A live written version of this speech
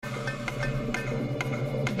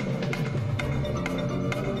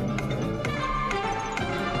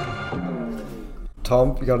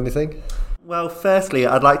Tom, you got anything? Well, firstly,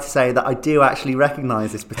 I'd like to say that I do actually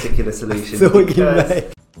recognise this particular solution. So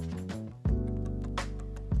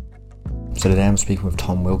today I'm speaking with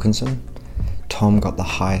Tom Wilkinson. Tom got the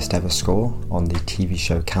highest ever score on the TV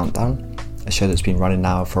show Countdown, a show that's been running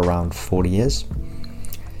now for around 40 years.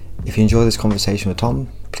 If you enjoy this conversation with Tom,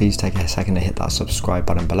 please take a second to hit that subscribe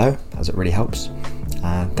button below, as it really helps.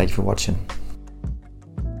 And thank you for watching.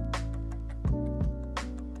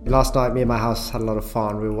 Last night, me and my house had a lot of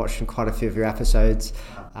fun. We were watching quite a few of your episodes.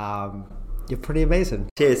 You're pretty amazing.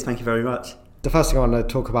 Cheers, thank you very much. The first thing I want to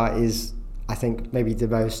talk about is, I think, maybe the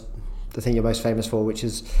thing you're most famous for, which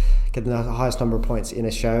is getting the highest number of points in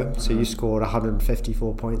a show. So you scored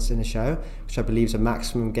 154 points in a show, which I believe is a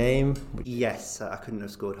maximum game. Yes, I couldn't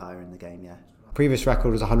have scored higher in the game, yeah. Previous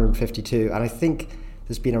record was 152, and I think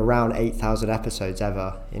there's been around 8,000 episodes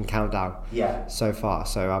ever in Countdown so far.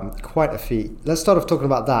 So quite a feat. Let's start off talking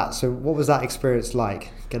about that. So what was that experience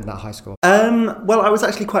like, getting that high score? Well, I was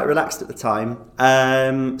actually quite relaxed at the time.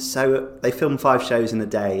 So they filmed 5 shows in a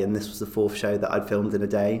day, and this was the 4th show that I'd filmed in a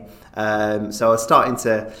day. So I was starting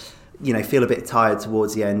to, feel a bit tired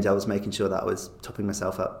towards the end. I was making sure that I was topping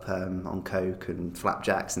myself up on Coke and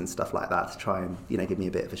flapjacks and stuff like that to try and, give me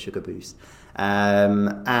a bit of a sugar boost.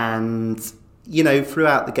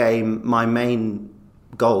 Throughout the game, my main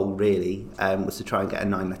goal really was to try and get a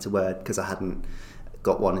 9-letter word, because I hadn't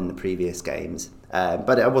got one in the previous games.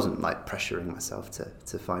 But I wasn't pressuring myself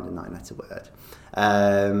to find a 9-letter word.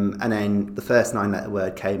 And then the first 9-letter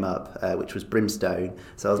word came up, which was brimstone.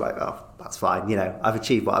 So I was like, oh, that's fine. I've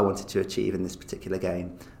achieved what I wanted to achieve in this particular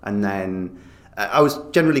game. And then I was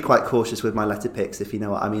generally quite cautious with my letter picks, if you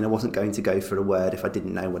know what I mean. I wasn't going to go for a word if I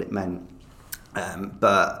didn't know what it meant.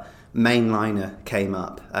 But mainliner came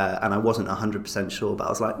up, and I wasn't 100% sure, but I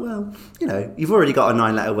was like, well, you've already got a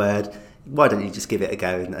 9-letter word, why don't you just give it a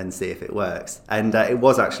go and see if it works? And it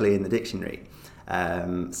was actually in the dictionary.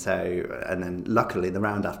 And then luckily the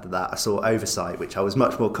round after that I saw oversight, which I was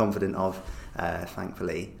much more confident of,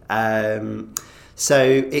 thankfully. So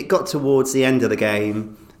it got towards the end of the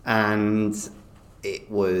game, and it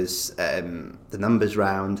was the numbers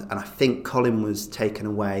round, and I think Colin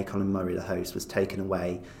Murray, the host, was taken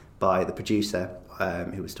away by the producer,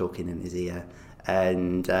 who was talking in his ear,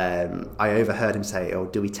 and I overheard him say, "Oh,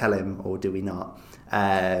 do we tell him or do we not?"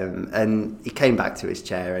 And he came back to his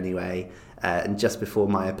chair anyway, and just before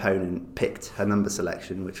my opponent picked her number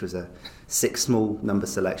selection, which was a 6 small number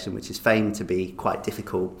selection, which is famed to be quite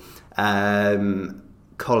difficult,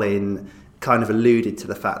 Colin kind of alluded to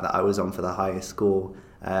the fact that I was on for the highest score.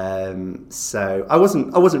 So I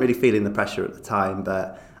wasn't really feeling the pressure at the time,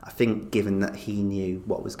 but I think given that he knew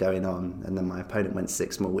what was going on, and then my opponent went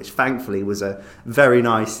 6 small, which thankfully was a very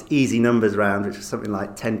nice, easy numbers round, which was something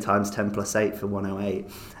like 10 times 10 plus 8 for 108.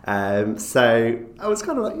 So I was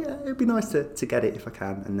kind of like, yeah, it'd be nice to get it if I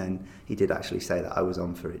can. And then he did actually say that I was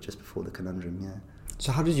on for it just before the conundrum, yeah.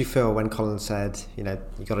 So how did you feel when Colin said, you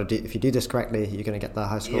got to do, if you do this correctly, you're going to get the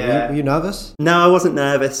high score? Yeah. Were you nervous? No, I wasn't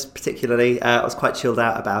nervous particularly. I was quite chilled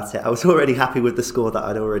out about it. I was already happy with the score that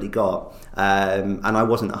I'd already got, and I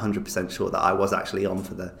wasn't 100% sure that I was actually on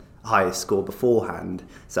for the highest score beforehand.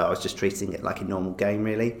 So I was just treating it like a normal game,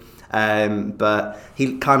 really. But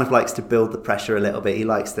he kind of likes to build the pressure a little bit. He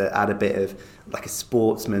likes to add a bit of like a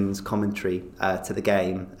sportsman's commentary to the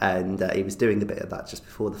game, and he was doing a bit of that just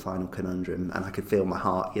before the final conundrum, and I could feel my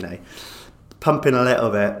heart, pumping a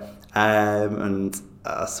little bit. And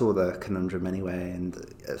I saw the conundrum anyway, and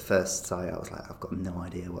at first sight I was like, I've got no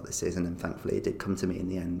idea what this is, and then thankfully it did come to me in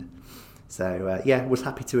the end. So was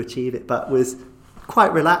happy to achieve it, but was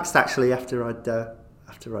quite relaxed actually after I'd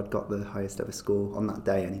got the highest ever score on that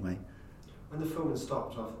day anyway. When the filming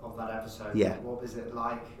stopped of that episode, yeah. What was it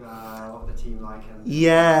like? What was the team like?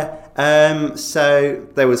 So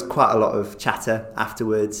there was quite a lot of chatter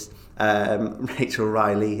afterwards. Rachel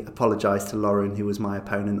Riley apologised to Lauren, who was my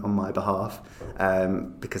opponent, on my behalf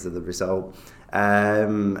because of the result.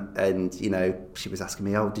 And she was asking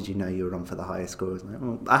me, "Oh, did you know you were on for the highest score?" I was like,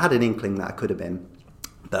 well, I had an inkling that I could have been,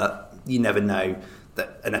 but you never know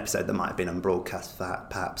that an episode that might have been on broadcast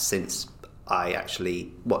perhaps since I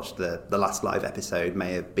actually watched the last live episode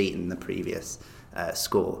may have beaten the previous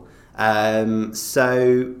score. There was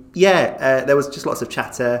just lots of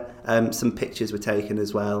chatter. Some pictures were taken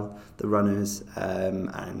as well, the runners,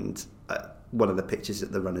 and one of the pictures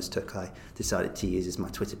that the runners took I decided to use as my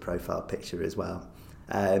Twitter profile picture as well.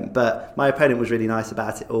 But my opponent was really nice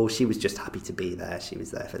about it all. She was just happy to be there. She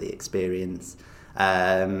was there for the experience.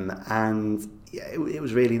 It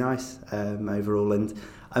was really nice overall. And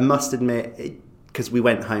I must admit, because we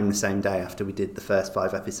went home the same day after we did the first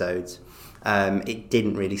 5 episodes, It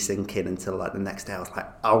didn't really sink in until like the next day. I was like,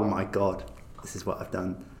 oh my God, this is what I've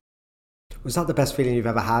done. Was that the best feeling you've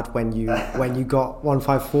ever had when you got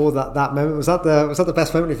 154? That moment, was that the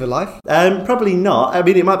best moment of your life? Probably not. I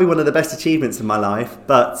mean, it might be one of the best achievements of my life,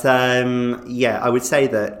 but I would say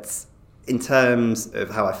that in terms of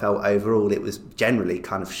how I felt overall, it was generally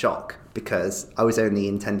kind of shock, because I was only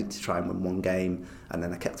intending to try and win one game, and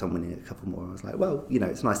then I kept on winning a couple more. I was like, well,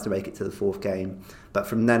 it's nice to make it to the fourth game. But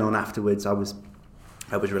from then on afterwards, I was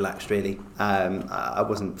relaxed, really. I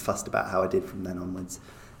wasn't fussed about how I did from then onwards.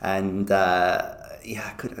 And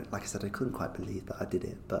I couldn't, like I said, I couldn't quite believe that I did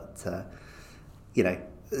it. But, a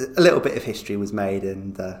little bit of history was made,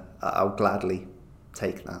 and I'll gladly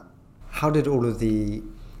take that. How did all of the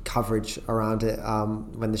coverage around it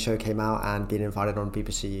when the show came out and being invited on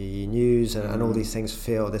BBC News and all these things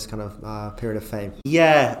feel, this kind of period of fame?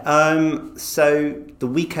 So the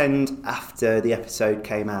weekend after the episode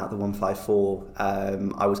came out, the 154,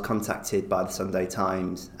 I was contacted by the Sunday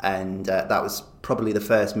Times, and that was probably the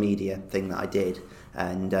first media thing that I did,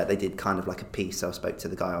 and they did kind of like a piece. So I spoke to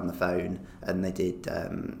the guy on the phone, and they did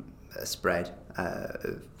a spread,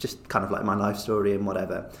 just kind of like my life story and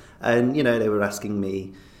whatever. And they were asking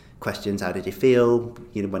me questions: how did you feel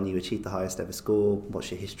when you achieved the highest ever score?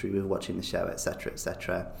 What's your history with watching the show, etc.,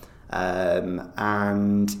 etc.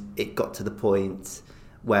 And it got to the point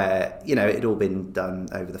where it had all been done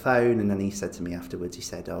over the phone, and then he said to me afterwards, he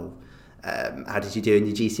said, how did you do in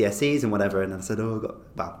your GCSEs and whatever? And I said,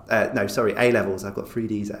 A-levels. I've got 3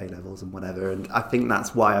 Ds at A-levels and whatever. And I think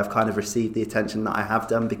that's why I've kind of received the attention that I have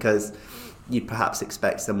done, because you'd perhaps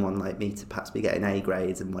expect someone like me to perhaps be getting A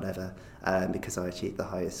grades and whatever, because I achieved the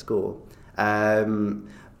highest score.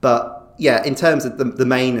 But yeah, in terms of the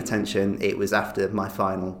main attention, it was after my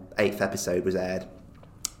final 8th episode was aired,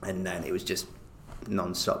 and then it was just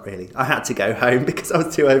non-stop, really. I had to go home because I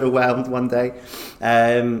was too overwhelmed one day.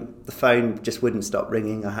 The phone just wouldn't stop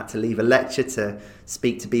ringing. I had to leave a lecture to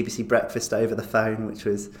speak to BBC Breakfast over the phone, which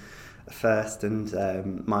was a first, and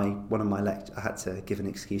I had to give an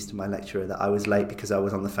excuse to my lecturer that I was late because I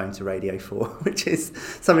was on the phone to Radio 4, which is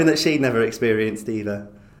something that she'd never experienced either.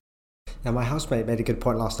 Yeah, my housemate made a good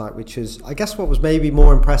point last night, which is, I guess, what was maybe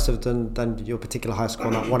more impressive than your particular high score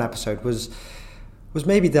on that one episode was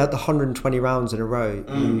maybe the 120 rounds in a row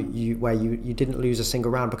where you didn't lose a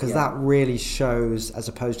single round, because that really shows, as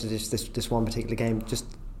opposed to this one particular game, just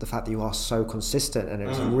the fact that you are so consistent, and it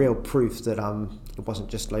was real proof that it wasn't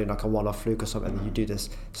just like a one-off fluke or something, that you do this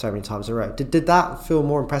so many times in a row. Did that feel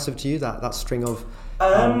more impressive to you, that string of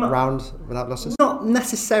rounds without losses? Not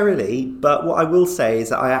necessarily, but what I will say is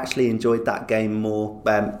that I actually enjoyed that game more,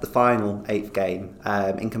 the final 8th game,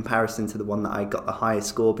 in comparison to the one that I got the highest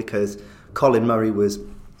score, because Colin Murray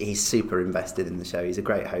he's super invested in the show. He's a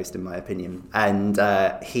great host, in my opinion, and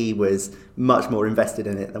he was much more invested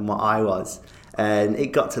in it than what I was. And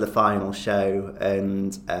it got to the final show,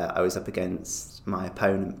 and I was up against my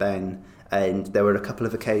opponent, Ben, and there were a couple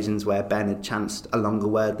of occasions where Ben had chanced a longer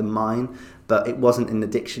word than mine, but it wasn't in the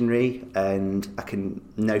dictionary, and I can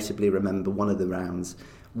notably remember one of the rounds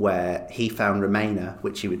where he found Remainer,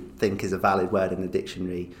 which you would think is a valid word in the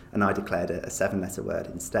dictionary, and I declared it a 7-letter word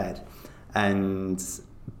instead. And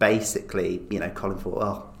basically, Colin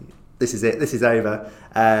thought, this is it, this is over.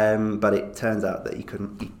 But it turns out that you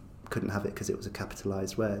couldn't have it because it was a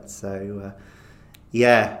capitalised word. So,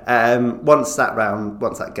 once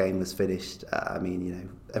that game was finished,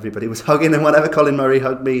 everybody was hugging and whatever. Colin Murray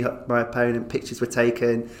hugged me, my opponent. Pictures were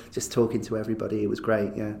taken, just talking to everybody. It was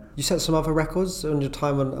great, yeah. You set some other records on your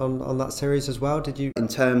time on that series as well, did you? In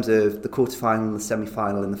terms of the quarterfinal, the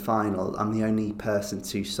semi-final and the final, I'm the only person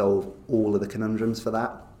to solve all of the conundrums for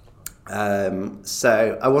that.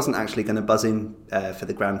 So I wasn't actually going to buzz in for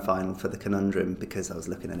the grand final for the conundrum, because I was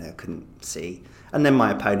looking at it, I couldn't see. And then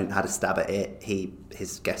my opponent had a stab at it.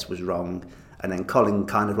 His guess was wrong. And then Colin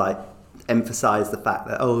kind of like emphasised the fact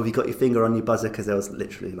that, have you got your finger on your buzzer? Because there was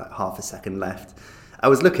literally like half a second left. I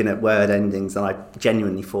was looking at word endings, and I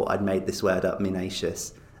genuinely thought I'd made this word up,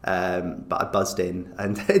 minacious. But I buzzed in,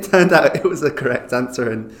 and it turned out it was the correct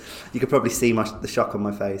answer. And you could probably see the shock on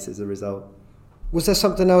my face as a result. Was there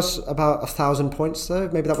something else about 1,000 points though?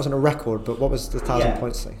 Maybe that wasn't a record, but what was the 1,000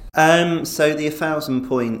 points thing? So the 1,000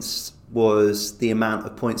 points was the amount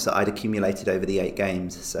of points that I'd accumulated over the 8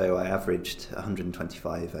 games. So I averaged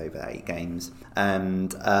 125 over 8 games.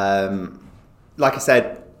 And like I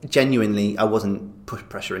said, genuinely, I wasn't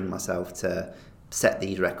pressuring myself to set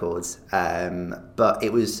these records. But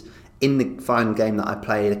it was in the final game that I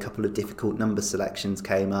played, a couple of difficult number selections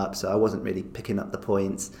came up, so I wasn't really picking up the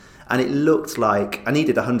points. And it looked like I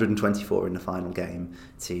needed 124 in the final game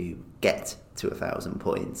to get to 1,000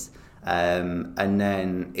 points. And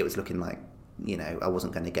then it was looking like, I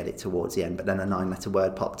wasn't going to get it towards the end, but then a 9-letter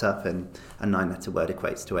word popped up, and a 9-letter word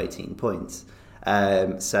equates to 18 points.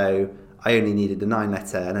 So I only needed a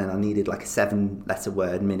 9-letter, and then I needed like a 7-letter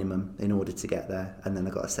word minimum in order to get there. And then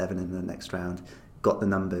I got a 7 in the next round, got the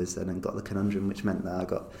numbers, and then got the conundrum, which meant that I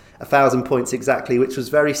got 1,000 points exactly, which was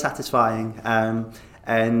very satisfying.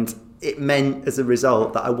 And it meant as a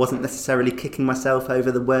result that I wasn't necessarily kicking myself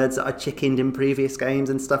over the words that I chickened in previous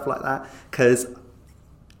games and stuff like that, because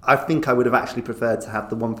I think I would have actually preferred to have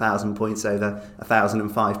the 1,000 points over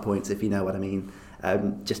 1,005 points, if you know what I mean,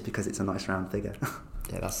 just because it's a nice round figure.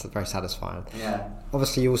 Yeah, that's very satisfying. Yeah.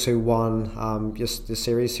 Obviously, you also won just the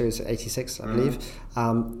series 86, I believe.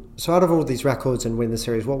 So out of all these records and winning the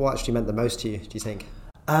series, what actually meant the most to you, do you think?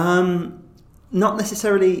 Not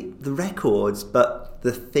necessarily the records, but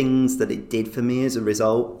the things that it did for me as a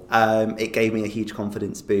result. It gave me a huge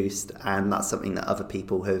confidence boost, and that's something that other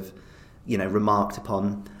people have remarked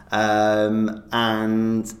upon,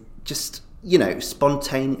 and just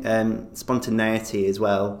spontaneity as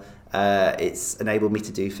well. It's enabled me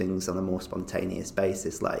to do things on a more spontaneous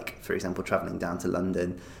basis, like for example travelling down to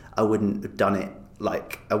London. I wouldn't have done it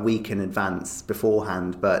like a week in advance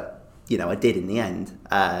beforehand, but I did in the end.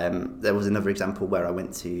 There was another example where I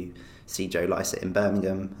went to see Joe Lycett in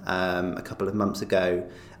Birmingham a couple of months ago,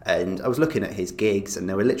 and I was looking at his gigs, and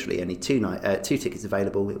there were literally only two tickets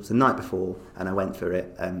available. It was the night before, and I went for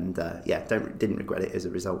it, and didn't regret it as a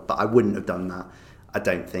result. But I wouldn't have done that, I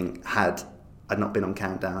don't think, had I not been on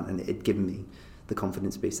Countdown, and it had given me the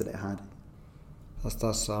confidence boost that it had.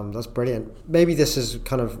 That's brilliant. Maybe this is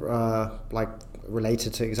kind of like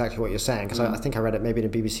related to exactly what you're saying, because I think I read it maybe in a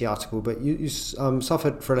BBC article, but you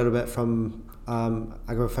suffered for a little bit from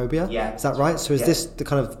agoraphobia. Yeah. Is that right? So is this the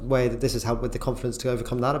kind of way that this has helped with the confidence to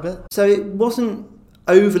overcome that a bit? So it wasn't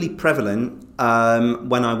overly prevalent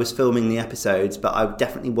when I was filming the episodes, but I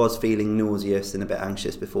definitely was feeling nauseous and a bit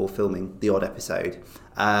anxious before filming the odd episode.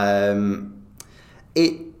 I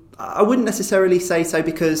wouldn't necessarily say so,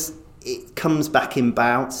 because it comes back in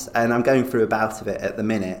bouts, and I'm going through a bout of it at the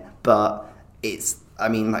minute, but if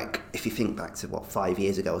you think back to 5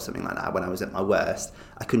 years ago or something like that, when I was at my worst,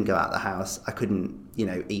 I couldn't go out of the house, I couldn't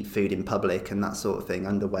eat food in public and that sort of thing,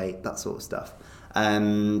 underweight, that sort of stuff.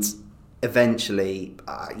 And eventually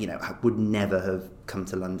I would never have come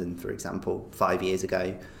to London, for example, 5 years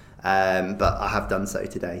ago, but I have done so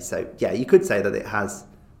today. So yeah, you could say that it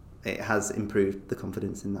has improved the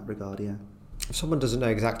confidence in that regard. Yeah. If someone doesn't know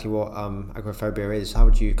exactly what agoraphobia is, how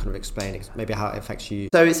would you kind of explain maybe how it affects you?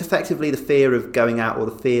 So it's effectively the fear of going out, or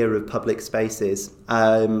the fear of public spaces.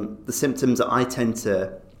 The symptoms that I tend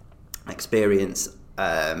to experience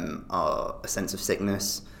are a sense of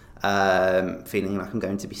sickness, feeling like I'm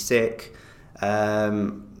going to be sick.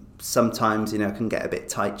 Sometimes, I can get a bit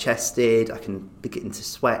tight-chested, I can begin to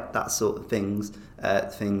sweat, that sort of thing.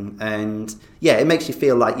 And yeah, it makes you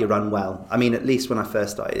feel like you're unwell. I mean, at least when I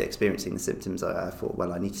first started experiencing the symptoms, I thought,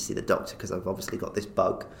 well, I need to see the doctor because I've obviously got this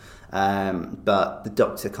bug. But the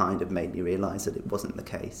doctor kind of made me realise that it wasn't the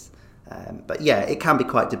case. But yeah, it can be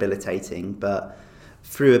quite debilitating, but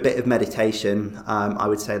through a bit of meditation, I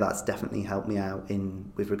would say that's definitely helped me out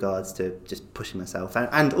with regards to just pushing myself,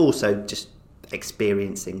 and also just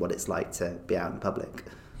experiencing what it's like to be out in public.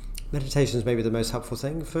 Meditation is maybe the most helpful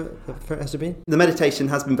thing for it, has it been? The meditation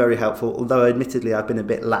has been very helpful, although admittedly I've been a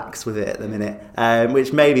bit lax with it at the minute,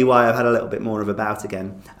 which may be why I've had a little bit more of a bout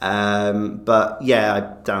again. But yeah, I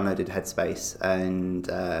downloaded Headspace, and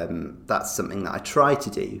that's something that I try to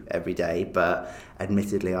do every day, but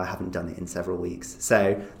admittedly I haven't done it in several weeks.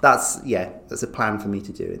 So that's a plan for me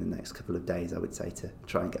to do in the next couple of days, I would say, to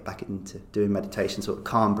try and get back into doing meditation. Sort of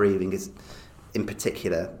calm breathing is in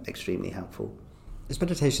particular extremely helpful. Is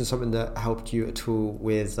meditation something that helped you at all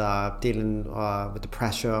with dealing with the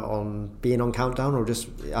pressure on being on Countdown, or just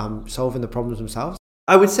solving the problems themselves?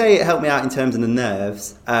 I would say it helped me out in terms of the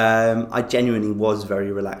nerves. I genuinely was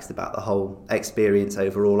very relaxed about the whole experience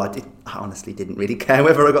overall. I honestly didn't really care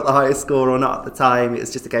whether I got the highest score or not at the time. It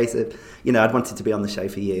was just a case of, I'd wanted to be on the show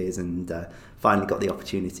for years, and finally got the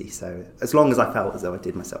opportunity. So as long as I felt as though I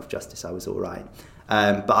did myself justice, I was all right.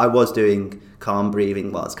 But I was doing calm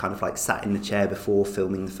breathing while I was kind of like sat in the chair before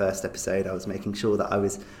filming the first episode. I was making sure that I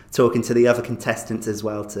was talking to the other contestants as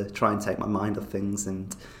well to try and take my mind off things.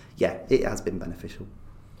 And yeah, it has been beneficial.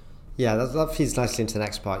 Yeah, that feeds nicely into the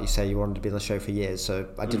next part. You say you wanted to be on the show for years, so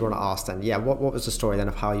I did want to ask then, what was the story then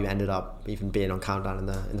of how you ended up even being on Countdown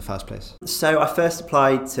in the first place? So I first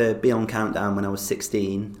applied to be on Countdown when I was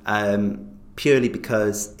 16, purely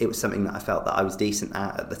because it was something that I felt that I was decent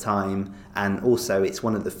at the time, and also it's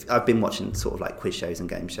one of I've been watching sort of like quiz shows and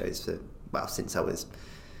game shows since I was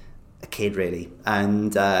a kid really,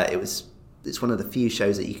 and it's one of the few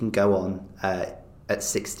shows that you can go on at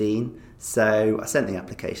 16. So I sent the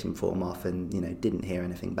application form off and, didn't hear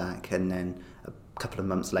anything back. And then a couple of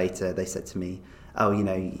months later, they said to me, oh,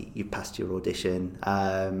 you passed your audition.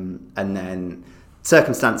 And then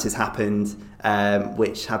circumstances happened,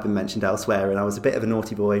 which have been mentioned elsewhere. And I was a bit of a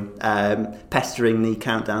naughty boy, pestering the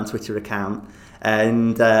Countdown Twitter account.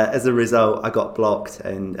 And as a result, I got blocked,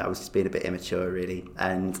 and I was just being a bit immature, really.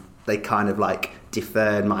 And they kind of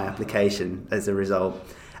deferred my application as a result.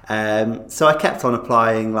 So I kept on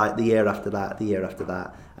applying the year after that,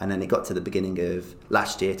 and then it got to the beginning of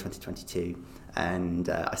last year, 2022, and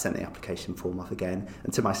I sent the application form off again.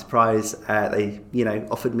 And to my surprise, they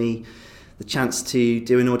offered me the chance to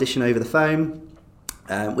do an audition over the phone,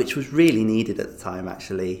 which was really needed at the time.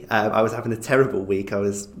 Actually, I was having a terrible week. I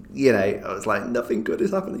was like, nothing good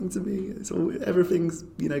is happening to me. Everything's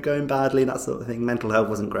going badly and that sort of thing. Mental health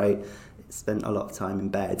wasn't great. Spent a lot of time in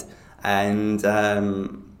bed, and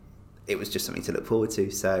it was just something to look forward to.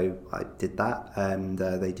 So I did that, and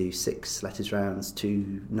they do 6 letters rounds,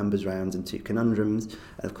 2 numbers rounds, and 2 conundrums.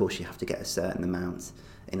 And of course, you have to get a certain amount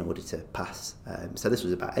in order to pass. So this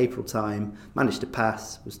was about April time. Managed to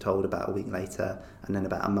pass. Was told about a week later, and then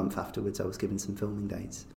about a month afterwards, I was given some filming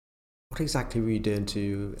dates. What exactly were you doing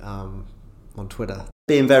on Twitter?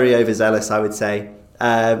 Being very overzealous, I would say.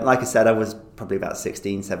 Like I said, I was probably about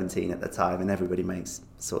 16, 17 at the time, and everybody makes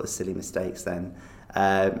sort of silly mistakes then.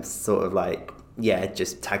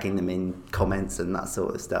 Just tagging them in comments and that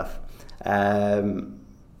sort of stuff.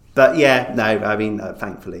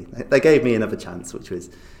 Thankfully, they gave me another chance, which was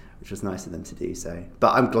nice of them to do so.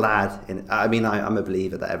 But I'm glad, I'm a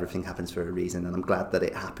believer that everything happens for a reason, and I'm glad that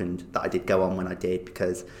it happened, that I did go on when I did,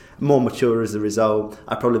 because more mature as a result,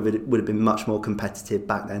 I probably would have been much more competitive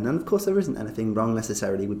back then. And of course, there isn't anything wrong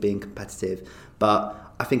necessarily with being competitive, but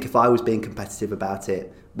I think if I was being competitive about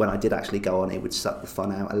it, when I did actually go on, it would suck the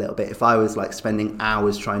fun out a little bit. If I was spending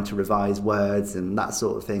hours trying to revise words and that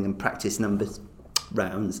sort of thing and practice numbers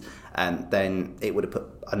rounds, then it would have put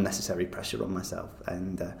unnecessary pressure on myself.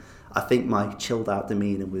 And I think my chilled out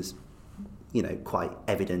demeanour was, quite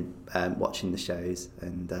evident watching the shows.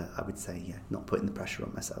 And I would say, not putting the pressure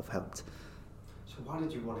on myself helped. So why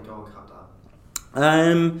did you want to go on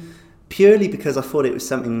Countdown? Purely because I thought it was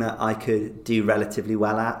something that I could do relatively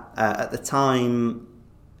well at. At the time,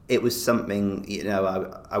 it was something,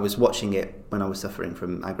 I was watching it when I was suffering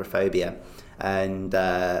from agoraphobia, and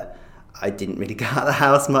I didn't really go out of the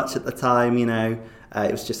house much at the time,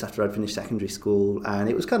 It was just after I'd finished secondary school, and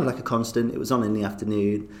it was kind of like a constant. It was on in the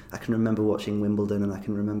afternoon. I can remember watching Wimbledon, and I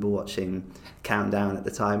can remember watching Countdown at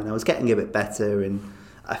the time, and I was getting a bit better, and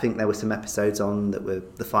I think there were some episodes on that were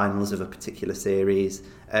the finals of a particular series,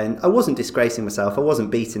 and I wasn't disgracing myself. I wasn't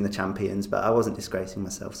beating the champions, but I wasn't disgracing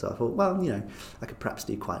myself, so I thought, well, I could perhaps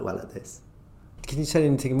do quite well at this. Can you say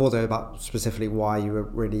anything more, though, about specifically why you were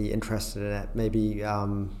really interested in it? Maybe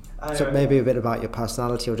maybe a bit about your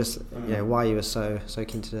personality, or just why you were so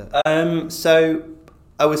keen to do it. So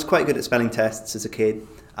I was quite good at spelling tests as a kid,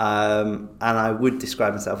 and I would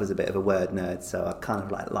describe myself as a bit of a word nerd. So I kind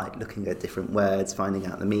of like looking at different words, finding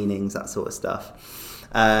out the meanings, that sort of stuff.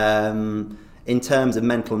 In terms of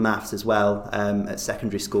mental maths as well, at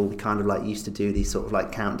secondary school we kind of used to do these sort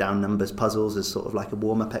of countdown numbers puzzles as sort of a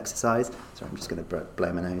warm-up exercise. Sorry, I'm just going to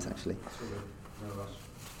blow my nose actually.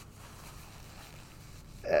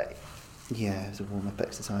 It was a warm-up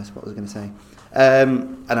exercise, what was I going to say?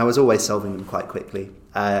 And I was always solving them quite quickly.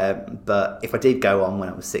 But if I did go on when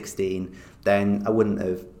I was 16, then I wouldn't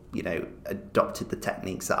have, adopted the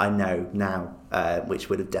techniques that I know now, which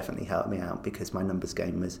would have definitely helped me out, because my numbers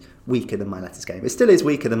game was weaker than my letters game. It still is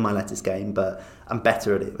weaker than my letters game, but I'm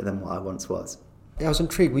better at it than what I once was. Yeah, I was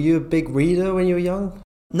intrigued. Were you a big reader when you were young?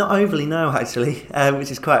 Not overly, no, actually,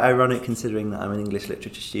 which is quite ironic considering that I'm an English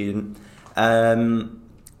literature student.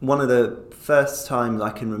 One of the first times I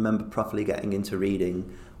can remember properly getting into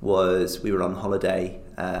reading was we were on holiday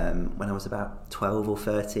when I was about 12 or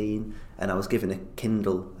 13, and I was given a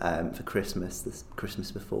Kindle for Christmas, this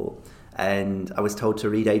Christmas before, and I was told to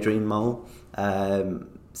read Adrian Mole.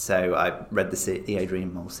 So I read the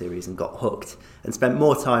Adrian Mole series and got hooked, and spent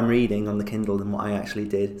more time reading on the Kindle than what I actually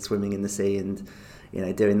did swimming in the sea and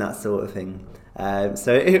doing that sort of thing.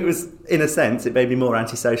 So it was, in a sense, it made me more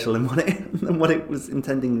antisocial than what it was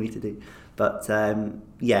intending me to do. But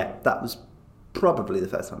that was probably the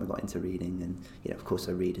first time I got into reading, and of course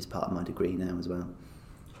I read as part of my degree now as well.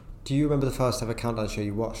 Do you remember the first ever Countdown show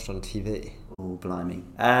you watched on TV? Oh, blimey.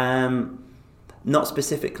 Not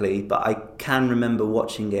specifically, but I can remember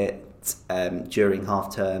watching it during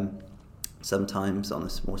half term, sometimes on a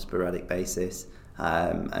more sporadic basis.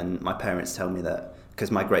 And my parents tell me that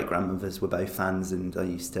because my great-grandmothers were both fans, and I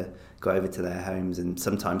used to go over to their homes and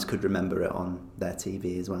sometimes could remember it on their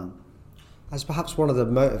TV as well. As perhaps one of the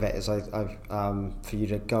motivators for you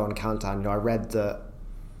to go on Countdown, I read that,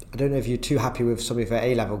 I don't know if you're too happy with some of your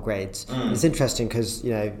A-level grades. It's interesting because,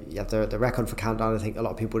 you have the record for Countdown. I think a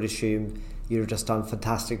lot of people would assume you'd have just done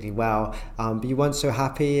fantastically well, but you weren't so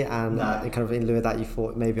happy, and kind of in lieu of that you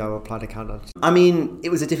thought maybe I'll apply to Countdown. I mean, it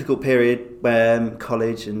was a difficult period where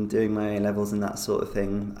college and doing my A-levels and that sort of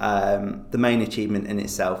thing. The main achievement in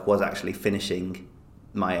itself was actually finishing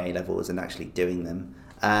my A-levels and actually doing them.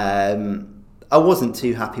 I wasn't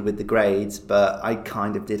too happy with the grades, but I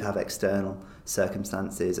kind of did have external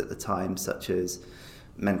circumstances at the time, such as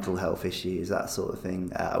mental health issues, that sort of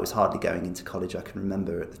thing. I was hardly going into college. I can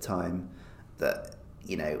remember at the time that,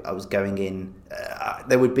 I was going in,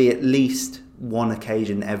 there would be at least one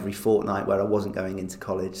occasion every fortnight where I wasn't going into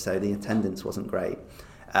college, so the attendance wasn't great.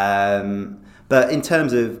 But in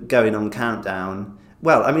terms of going on Countdown,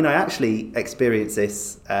 well, I mean, I actually experienced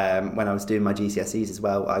this when I was doing my GCSEs as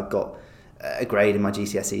well. I got a grade in my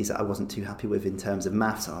GCSEs that I wasn't too happy with in terms of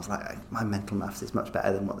maths. I was like, my mental maths is much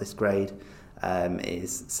better than what this grade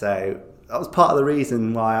is. So that was part of the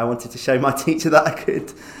reason why I wanted to show my teacher that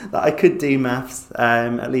I could do maths,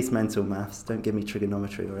 at least mental maths. Don't give me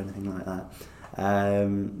trigonometry or anything like that.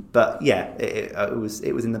 But yeah, it was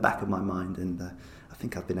in the back of my mind, and I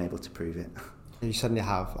think I've been able to prove it. You certainly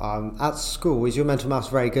have. At school, was your mental maths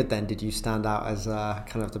very good then? Did you stand out as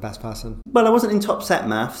kind of the best person? Well, I wasn't in top set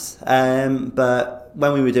maths, but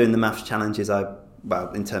when we were doing the maths challenges,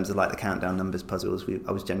 in terms of like the Countdown numbers puzzles,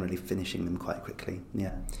 I was generally finishing them quite quickly.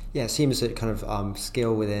 Yeah. Yeah, it seems that kind of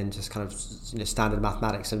skill within just kind of standard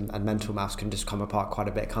mathematics and mental maths can just come apart quite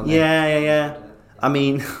a bit, can't they? Yeah. I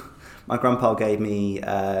mean, my grandpa gave me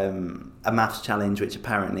a maths challenge, which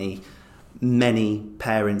apparently many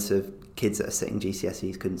parents of kids that are sitting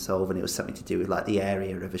GCSEs couldn't solve, and it was something to do with like the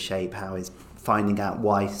area of a shape, how is finding out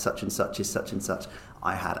why such and such is such and such.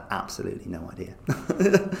 I had absolutely no idea.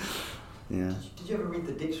 Yeah. Did you ever read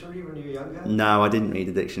the dictionary when you were younger? No, I didn't read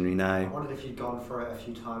the dictionary, no. I wondered if you'd gone through it a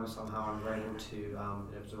few times somehow and were able to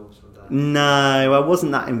absorb some of that. No, I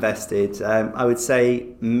wasn't that invested. I would say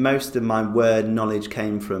most of my word knowledge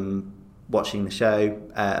came from watching the show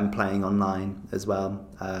and playing online as well.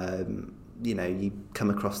 You come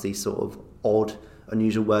across these sort of odd,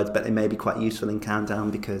 unusual words, but they may be quite useful in Countdown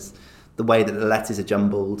because the way that the letters are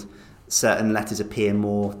jumbled, certain letters appear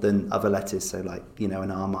more than other letters. So like,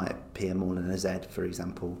 an R might appear more than a Z, for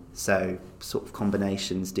example. So sort of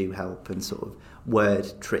combinations do help, and sort of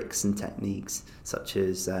word tricks and techniques such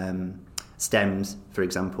as stems, for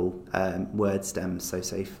example, word stems. So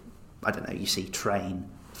say, you see train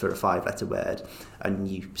for a 5-letter word and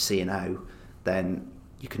you see an O, then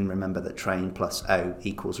you can remember that train plus O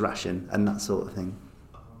equals ration, and that sort of thing.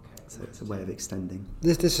 So it's a way of extending.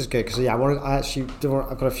 This is good because I've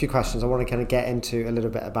got a few questions. I want to kind of get into a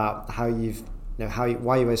little bit about how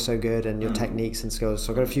why you were so good and your techniques and skills.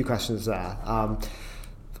 So I've got a few questions there.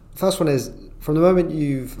 First one is, from the moment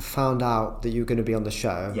you've found out that you were going to be on the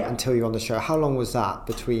show until you're on the show, how long was that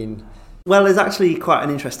between? Well, there's actually quite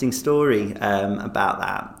an interesting story about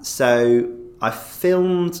that. So I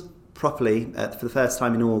filmed properly for the first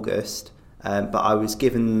time in August, but I was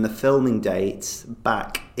given the filming date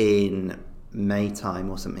back in May time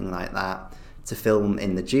or something like that to film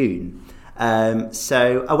in the June.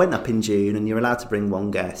 So I went up in June, and you're allowed to bring one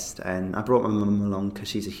guest, and I brought my mum along because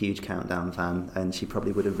she's a huge Countdown fan, and she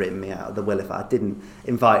probably would have written me out of the will if I didn't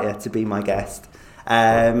invite her to be my guest.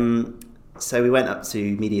 So we went up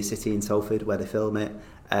to Media City in Salford where they film it,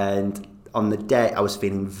 and on the day, I was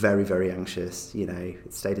feeling very, very anxious.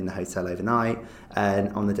 Stayed in the hotel overnight, and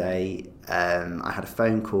on the day, I had a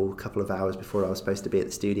phone call a couple of hours before I was supposed to be at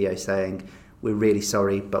the studio saying, "We're really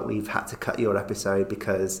sorry, but we've had to cut your episode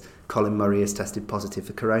because Colin Murray has tested positive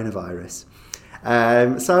for coronavirus."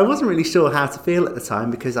 So I wasn't really sure how to feel at the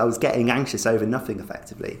time because I was getting anxious over nothing,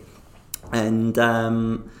 effectively. And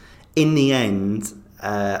in the end,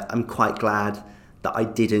 I'm quite glad that I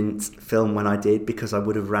didn't film when I did, because I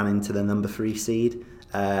would have ran into the number 3 seed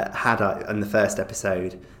had I, in the first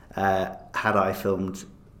episode, had I filmed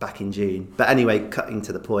back in June. But anyway, cutting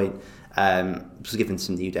to the point, was given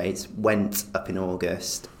some new dates, went up in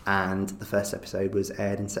August, and the first episode was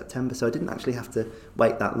aired in September, so I didn't actually have to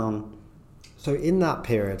wait that long. So in that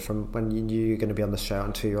period, from when you knew you were going to be on the show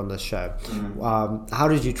until you were on the show, how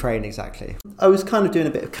did you train exactly? I was kind of doing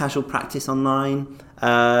a bit of casual practice online,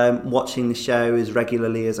 watching the show as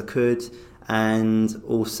regularly as I could, and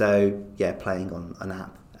also, playing on an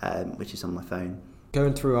app, which is on my phone.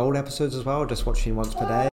 Going through old episodes as well, or just watching once per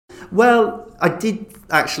day? Well, I did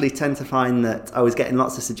actually tend to find that I was getting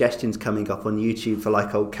lots of suggestions coming up on YouTube for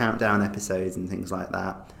like old countdown episodes and things like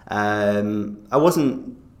that. I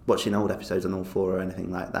wasn't watching old episodes on All 4 or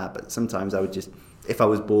anything like that, but sometimes I would just, if I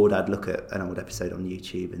was bored, I'd look at an old episode on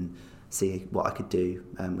YouTube and see what I could do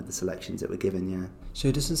with the selections that were given, yeah. So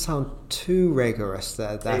it doesn't sound too rigorous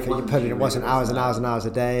there. It wasn't hours and hours and hours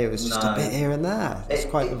a day. It was just a bit here and there. It's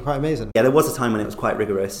quite amazing. Yeah, there was a time when it was quite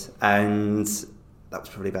rigorous, and that was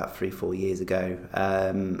probably about 3-4 years ago.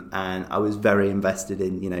 And I was very invested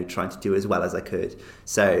in, trying to do as well as I could.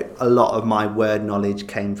 So a lot of my word knowledge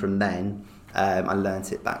came from then. I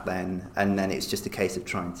learnt it back then, and then it's just a case of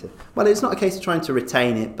it's not a case of trying to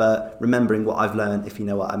retain it, but remembering what I've learned, if you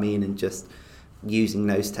know what I mean, and just using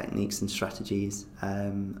those techniques and strategies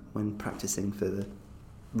when practicing for the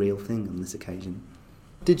real thing on this occasion.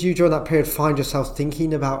 Did you, during that period, find yourself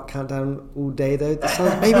thinking about Countdown all day, though? That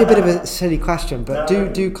sounds maybe a bit of a silly question, but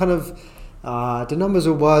do kind of... do numbers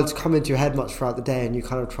or words come into your head much throughout the day and you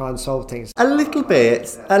kind of try and solve things? A little bit.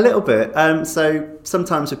 So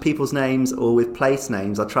sometimes with people's names or with place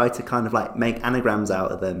names, I try to kind of like make anagrams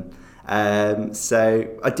out of them. So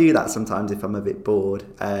I do that sometimes if I'm a bit bored.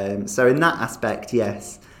 So in that aspect,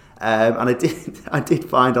 yes. And I did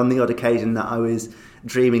find on the odd occasion that I was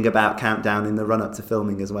dreaming about Countdown in the run-up to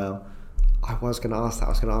filming as well. I was going to ask that. I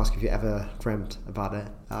was going to ask if you ever dreamt about it.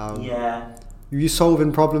 Yeah. Were you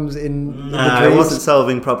solving problems in No, I wasn't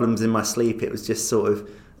solving problems in my sleep. It was just sort of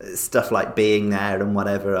stuff like being there and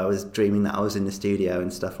whatever. I was dreaming that I was in the studio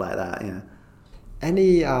and stuff like that, yeah.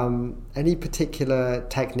 Any particular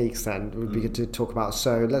techniques then would be good to talk about?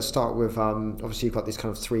 So let's start with, obviously you've got these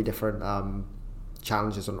kind of 3 different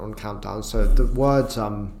challenges on Countdown. So the words,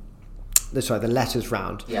 the letters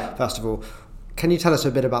round, first of all. Can you tell us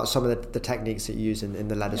a bit about some of the techniques that you use in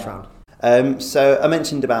the letters round? So I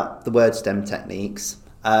mentioned about the word stem techniques.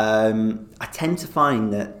 I tend to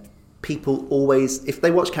find that people always, if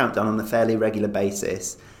they watch Countdown on a fairly regular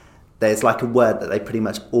basis, there's like a word that they pretty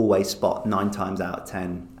much always spot 9 times out of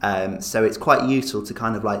 10. So it's quite useful to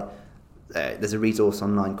kind of like, there's a resource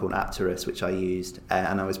online called Apterus, which I used,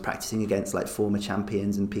 and I was practicing against like former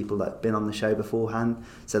champions and people that had been on the show beforehand.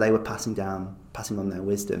 So they were passing on their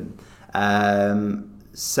wisdom.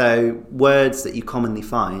 So words that you commonly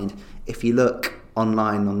find, if you look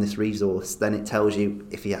online on this resource, then it tells you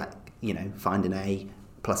if you find an A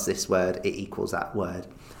plus this word, it equals that word.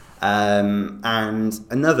 And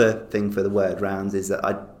another thing for the word rounds is that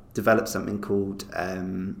I developed something called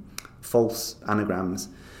false anagrams.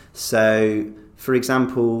 So, for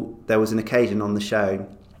example, there was an occasion on the show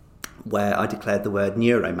where I declared the word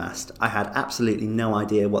neuromast. I had absolutely no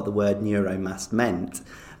idea what the word neuromast meant,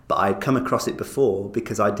 but I'd come across it before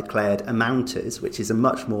because I declared amounters, which is a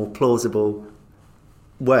much more plausible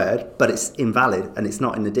word, but it's invalid and it's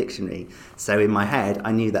not in the dictionary. So in my head,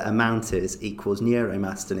 I knew that amounters equals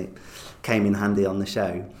neuromast, and it came in handy on the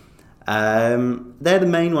show. They're the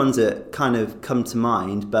main ones that kind of come to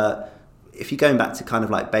mind, but if you're going back to kind of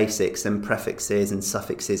like basics, then prefixes and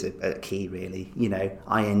suffixes are key, really.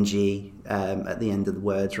 ing at the end of the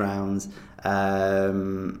words rounds,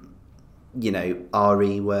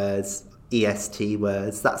 RE words, EST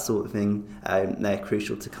words, that sort of thing. They're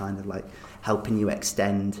crucial to kind of like helping you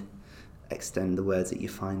extend the words that you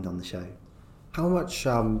find on the show. How much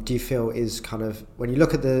do you feel is kind of, when you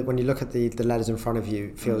look at the letters in front of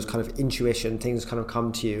you, feels kind of intuition, things kind of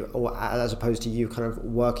come to you, or as opposed to you kind of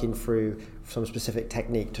working through some specific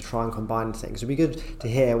technique to try and combine things? It'd be good to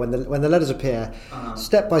hear when the letters appear,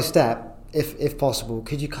 step by step, if possible.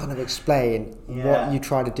 Could you kind of explain what you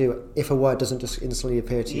try to do if a word doesn't just instantly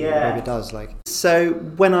appear to you, or maybe it does? So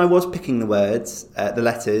when I was picking the words, the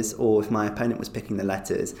letters, or if my opponent was picking the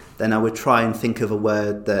letters, then I would try and think of a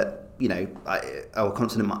word that,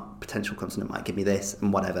 potential consonant might give me this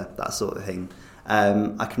and whatever, that sort of thing.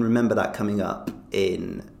 I can remember that coming up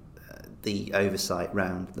in the oversight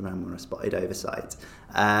round, the round where I spotted oversight.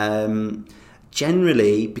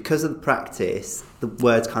 Generally, because of the practice, the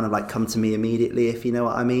words kind of like come to me immediately, if you know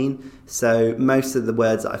what I mean. So most of the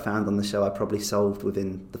words that I found on the show I probably solved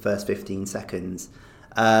within the first 15 seconds.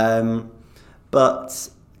 But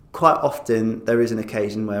quite often there is an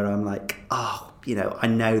occasion where I'm like, I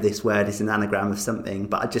know this word is an anagram of something,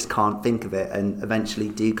 but I just can't think of it, and eventually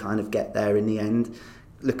do kind of get there in the end.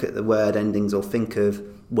 Look at the word endings or think of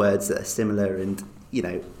words that are similar and,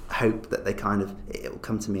 hope that it'll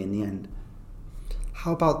come to me in the end.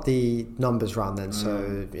 How about the numbers round then?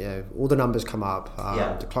 So, all the numbers come up,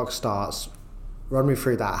 the clock starts. Run me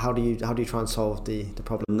through that. How do you try and solve the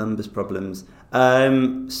problem? Numbers problems.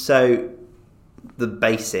 So the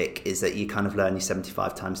basic is that you kind of learn your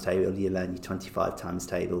 75 times table, you learn your 25 times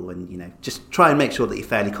table, and just try and make sure that you're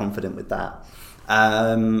fairly confident with that.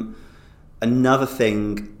 Another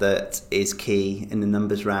thing that is key in the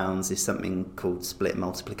numbers rounds is something called split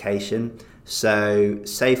multiplication. So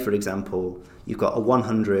say, for example, you've got a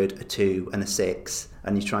 100, a 2 and a 6,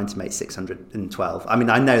 and you're trying to make 612. I mean,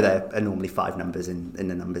 I know there are normally 5 numbers in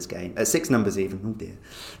the numbers game. 6 numbers even. Oh dear,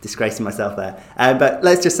 disgracing myself there. But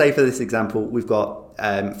let's just say for this example, we've got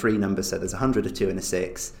 3 numbers. So there's a 100, a 2 and a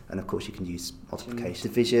 6. And of course you can use multiplication,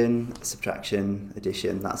 division, subtraction,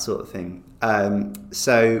 addition, that sort of thing.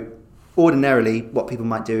 So ordinarily what people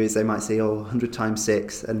might do is they might say, 100 times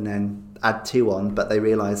 6 and then add 2 on, but they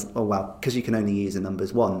realise, because you can only use the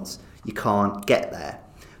numbers once, you can't get there.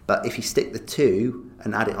 But if you stick the 2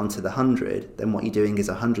 and add it onto the 100, then what you're doing is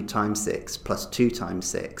 100 times 6 plus 2 times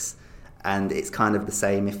 6. And it's kind of the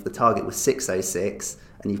same if the target was 606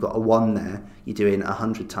 and you've got a 1 there, you're doing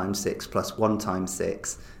 100 times 6 plus 1 times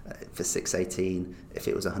 6 for 618 if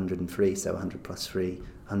it was 103, so 100 plus 3,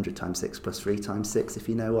 100 times 6 plus 3 times 6, if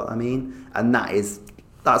you know what I mean. And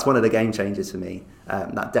that's one of the game changers for me.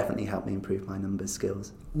 That definitely helped me improve my numbers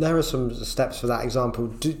skills. There are some steps for that example.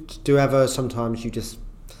 Do ever sometimes you just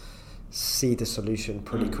see the solution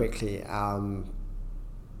pretty quickly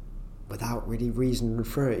without really reasoning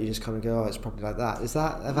through it? You just kind of go, it's probably like that. Is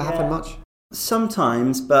that ever happened much?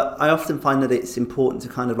 Sometimes, but I often find that it's important to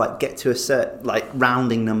kind of get to a certain,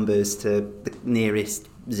 rounding numbers to the nearest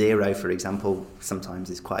 0, for example, sometimes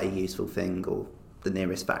is quite a useful thing, or the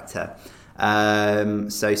nearest factor.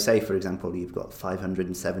 So say, for example, you've got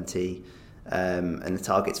 570 and the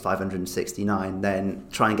target's 569, then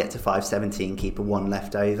try and get to 570 and keep a 1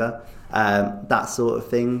 left over, that sort of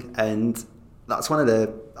thing. And that's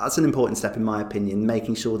an important step in my opinion,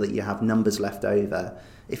 making sure that you have numbers left over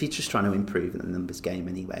if you're just trying to improve in the numbers game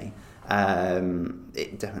anyway.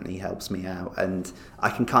 It definitely helps me out, and I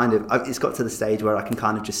can it's got to the stage where I can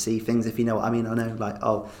kind of just see things, if you know what I mean. I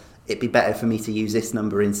know it'd be better for me to use this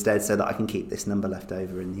number instead so that I can keep this number left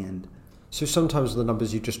over in the end. So sometimes the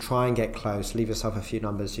numbers, you just try and get close, leave yourself a few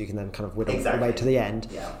numbers you can then kind of whittle your way to the end.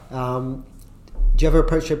 Yeah. Do you ever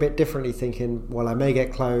approach it a bit differently, thinking, well, I may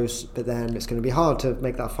get close, but then it's going to be hard to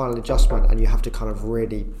make that final adjustment, and you have to kind of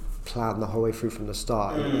really plan the whole way through from the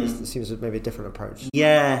start? It seems maybe a different approach.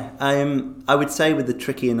 Yeah, I would say with the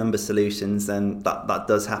trickier number solutions, then that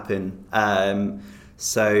does happen.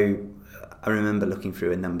 So I remember looking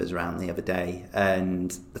through a numbers round the other day,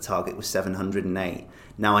 and the target was 708.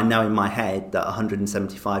 Now I know in my head that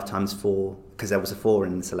 175 times 4, because there was a 4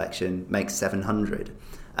 in the selection, makes 700.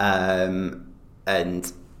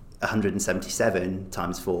 And 177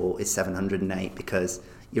 times 4 is 708 because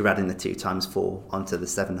you're adding the 2 times 4 onto the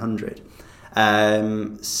 700.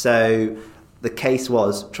 So the case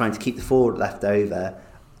was trying to keep the 4 left over,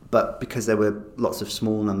 but because there were lots of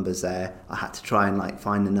small numbers there, I had to try and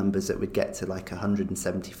find the numbers that would get to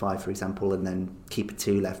 175, for example, and then keep a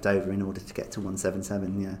 2 left over in order to get to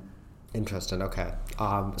 177. Yeah. Interesting. Okay.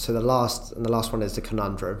 So the last one is the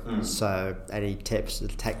conundrum. So any tips,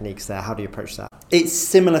 techniques there? How do you approach that? It's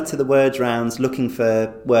similar to the words rounds, looking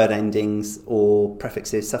for word endings or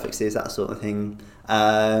prefixes, suffixes, that sort of thing.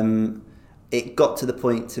 It got to the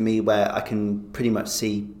point to me where I can pretty much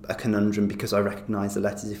see a conundrum because I recognise the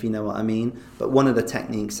letters, if you know what I mean. But one of the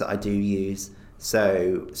techniques that I do use,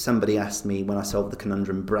 so somebody asked me when I solved the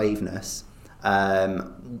conundrum braveness,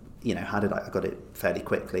 how did I got it fairly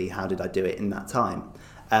quickly, how did I do it in that time?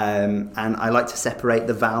 And I like to separate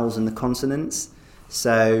the vowels and the consonants.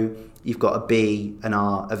 So you've got a B, an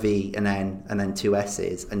R, a V, an N, and then 2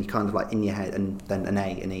 S's, and you kind of in your head, and then an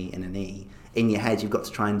A, an E, and an E. In your head, you've got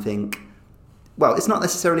to try and think, well, it's not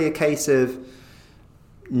necessarily a case of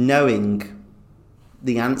knowing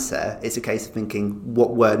the answer, it's a case of thinking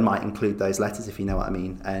what word might include those letters, if you know what I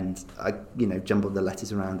mean. And I, jumbled the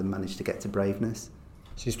letters around and managed to get to braveness.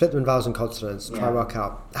 So you split them in vowels and consonants, try to work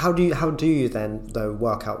out. How do you then, though,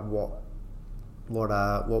 work out what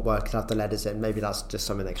word could have the letters in? Maybe that's just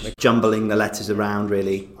something that can make... Jumbling the letters around,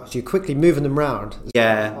 really. So you're quickly moving them around.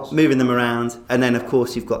 Yeah, moving them around. And then, of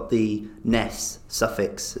course, you've got the ness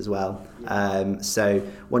suffix as well. So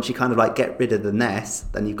once you kind of get rid of the ness,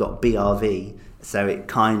 then you've got BRV. So it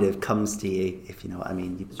kind of comes to you, if you know what I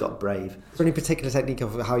mean. You've got brave. Is there any particular technique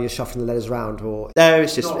of how you're shuffling the letters around? Or no,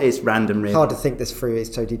 it's random, really. It's hard to think this through.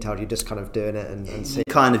 It's so detailed. You're just kind of doing it and see.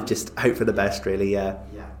 You kind of just hope for the best, really, yeah.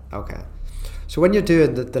 Okay. So when you're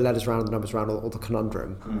doing the letters round, the numbers round, or the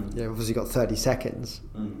conundrum, obviously you've got 30 seconds.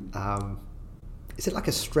 Is it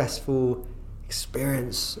a stressful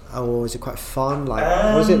experience, or is it quite fun? Like,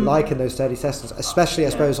 what was it like in those 30 sessions? Especially, I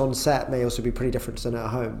suppose, on set may also be pretty different than at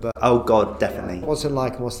home. But oh God, definitely. What's it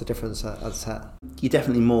like, and what's the difference at set? You're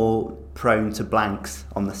definitely more prone to blanks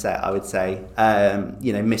on the set, I would say.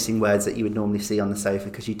 Missing words that you would normally see on the sofa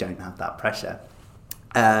because you don't have that pressure.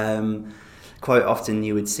 Quite often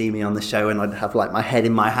you would see me on the show and I'd have like my head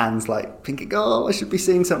in my hands, like thinking, oh, I should be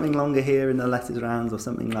seeing something longer here in the letters rounds or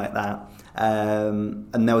something like that.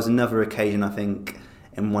 And there was another occasion, I think,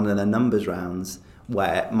 in one of the numbers rounds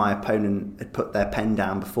where my opponent had put their pen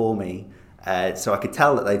down before me, so I could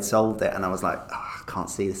tell that they'd solved it, and I was like, I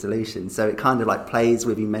can't see the solution. So it kind of like plays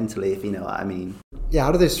with you mentally, if you know what I mean. Yeah,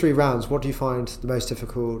 out of those 3 rounds, what do you find the most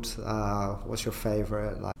difficult? What's your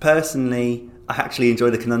favourite? Personally, I actually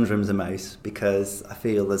enjoy the conundrums the most because I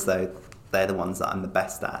feel as though they're the ones that I'm the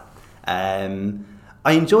best at.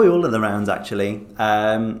 I enjoy all of the rounds, actually.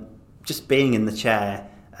 Just being in the chair,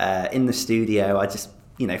 in the studio, I just,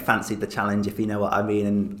 fancied the challenge, if you know what I mean.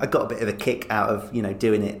 And I got a bit of a kick out of,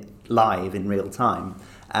 doing it live in real time.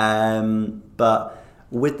 But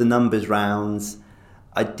with the numbers rounds,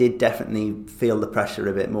 I did definitely feel the pressure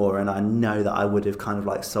a bit more, and I know that I would have kind of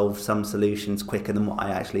like solved some solutions quicker than what I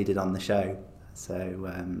actually did on the show. So,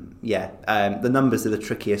 the numbers are the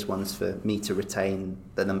trickiest ones for me to retain,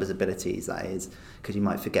 the numbers abilities, that is, because you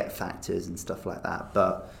might forget factors and stuff like that.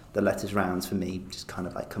 But the letters rounds for me just kind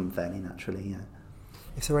of like come fairly naturally, yeah.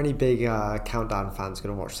 If there are any big Countdown fans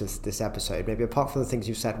going to watch this episode, maybe apart from the things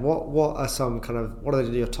you've said, what are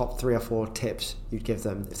your top 3 or 4 tips you'd give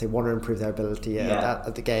them if they want to improve their ability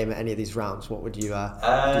at the game at any of these rounds? What would you say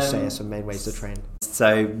are some main ways to train?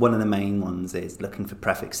 So one of the main ones is looking for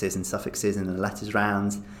prefixes and suffixes in the letters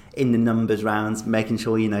rounds. In the numbers rounds, making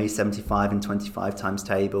sure you know your 75 and 25 times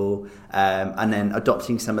table, and then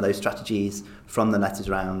adopting some of those strategies from the letters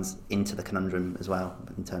rounds into the conundrum as well,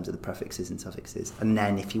 in terms of the prefixes and suffixes. And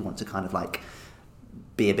then if you want to kind of like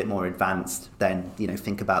be a bit more advanced, then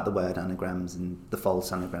think about the word anagrams and the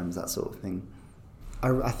false anagrams, that sort of thing.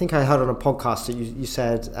 I think I heard on a podcast that you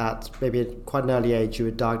said at maybe quite an early age you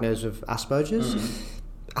were diagnosed with Asperger's.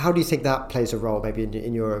 How do you think that plays a role maybe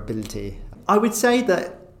in your ability? I would say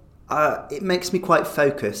that it makes me quite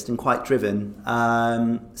focused and quite driven.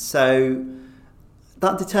 So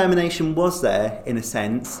that determination was there in a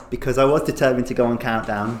sense, because I was determined to go on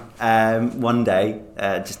Countdown one day,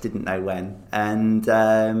 just didn't know when. And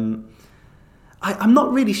I'm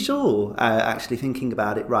not really sure, actually thinking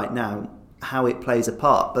about it right now, how it plays a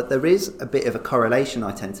part, but there is a bit of a correlation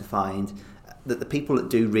I tend to find that the people that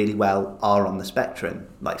do really well are on the spectrum,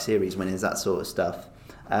 like series winners, that sort of stuff.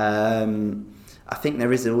 I think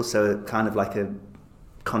there is also kind of like a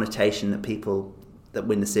connotation that people that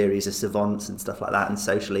win the series are savants and stuff like that and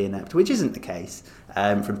socially inept, which isn't the case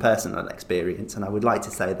from personal experience, and I would like to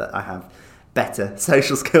say that I have better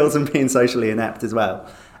social skills than being socially inept as well.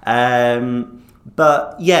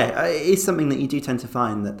 But yeah, it is something that you do tend to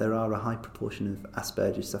find, that there are a high proportion of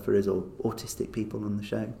Asperger's sufferers or autistic people on the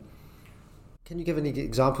show. Can you give any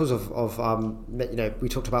examples of we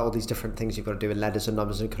talked about all these different things you've got to do in letters and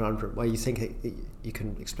numbers and conundrum, where you think you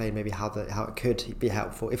can explain maybe how it could be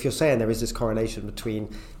helpful, if you're saying there is this correlation between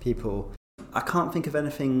people? I can't think of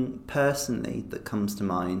anything personally that comes to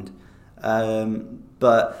mind,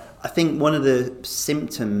 but I think one of the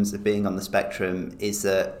symptoms of being on the spectrum is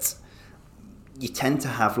that you tend to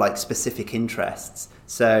have like specific interests.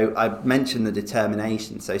 So I mentioned the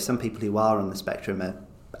determination. So some people who are on the spectrum are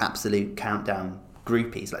absolute Countdown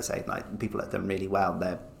groupies, let's say, like people that have done really well.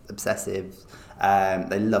 They're obsessive,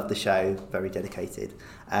 they love the show, very dedicated.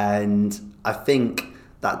 And I think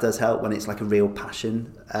that does help when it's like a real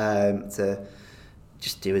passion to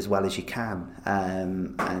just do as well as you can.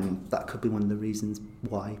 And that could be one of the reasons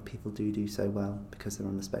why people do so well, because they're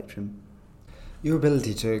on the spectrum. Your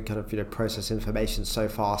ability to kind of process information so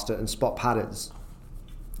fast and spot patterns,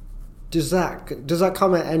 does that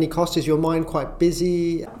come at any cost? Is your mind quite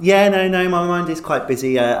busy? Yeah, no, my mind is quite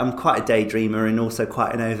busy. I'm quite a daydreamer and also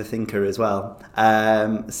quite an overthinker as well.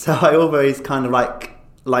 So I always kind of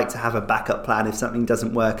like to have a backup plan if something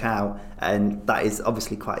doesn't work out, and that is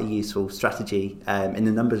obviously quite a useful strategy in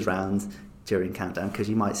the numbers rounds during Countdown, because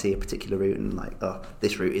you might see a particular route and like, oh,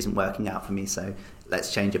 this route isn't working out for me, so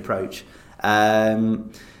let's change approach.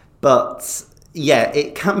 But yeah,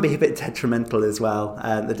 it can be a bit detrimental as well,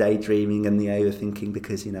 the daydreaming and the overthinking,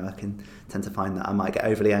 because I can tend to find that I might get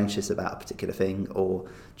overly anxious about a particular thing, or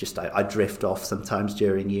just I drift off sometimes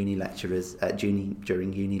during uni lectures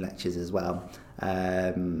as well,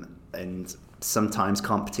 and sometimes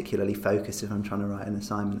can't particularly focus if I'm trying to write an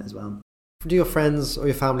assignment as well. Do your friends or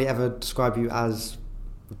your family ever describe you as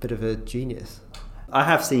a bit of a genius? I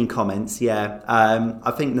have seen comments, yeah.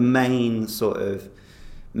 I think the main sort of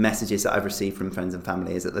messages that I've received from friends and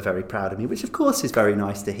family is that they're very proud of me, which of course is very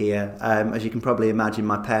nice to hear. As you can probably imagine,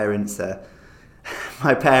 my parents are,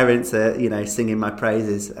 singing my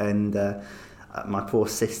praises, and my poor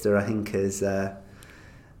sister, I think, has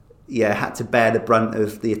had to bear the brunt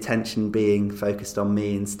of the attention being focused on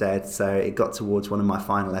me instead. So it got towards one of my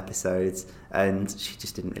final episodes, and she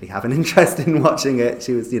just didn't really have an interest in watching it.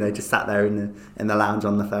 She was, just sat there in the lounge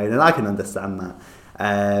on the phone, and I can understand that.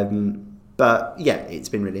 But yeah, it's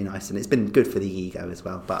been really nice, and it's been good for the ego as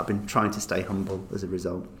well. But I've been trying to stay humble as a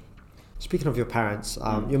result. Speaking of your parents,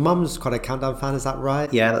 your mum's quite a Countdown fan, is that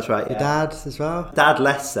right? Yeah, that's right. Your dad as well? Dad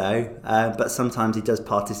less so, but sometimes he does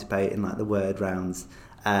participate in like the word rounds.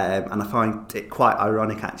 And I find it quite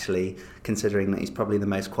ironic, actually, considering that he's probably the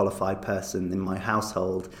most qualified person in my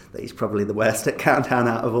household, that he's probably the worst at Countdown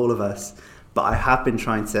out of all of us. But I have been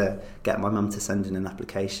trying to get my mum to send in an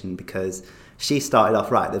application, because she started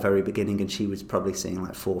off right at the very beginning and she was probably seeing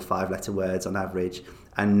like 4 or 5 letter words on average.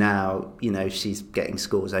 And now, she's getting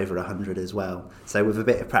scores over 100 as well. So with a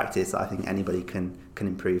bit of practice, I think anybody can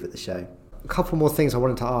improve at the show. A couple more things I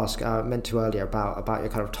wanted to ask, meant to earlier, about your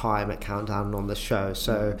kind of time at Countdown on the show.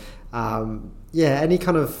 So, any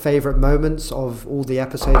kind of favourite moments of all the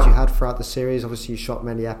episodes you had throughout the series? Obviously, you shot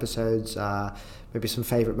many episodes. Maybe some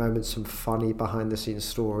favourite moments, some funny behind-the-scenes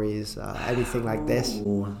stories, anything like this?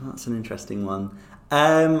 Oh, that's an interesting one.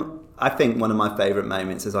 I think one of my favourite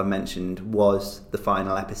moments, as I mentioned, was the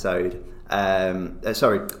final episode.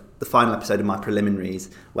 The final episode of my preliminaries,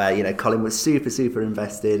 where Colin was super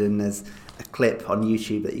invested, and there's a clip on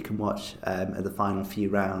YouTube that you can watch at the final few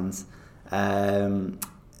rounds,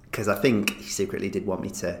 because I think he secretly did want me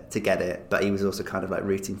to get it, but he was also kind of like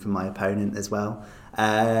rooting for my opponent as well.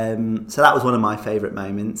 So that was one of my favourite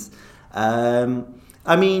moments.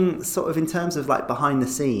 I mean, sort of in terms of like behind the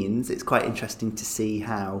scenes, it's quite interesting to see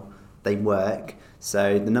how they work.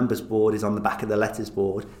 So the numbers board is on the back of the letters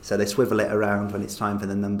board, so they swivel it around when it's time for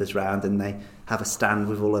the numbers round, and they have a stand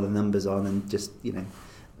with all of the numbers on, and just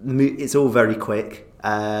it's all very quick.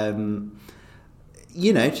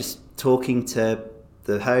 Just talking to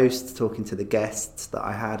the host, talking to the guests that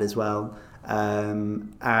I had as well.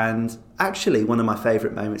 And actually one of my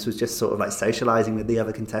favourite moments was just sort of like socialising with the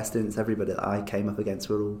other contestants. Everybody that I came up against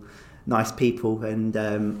were all nice people, and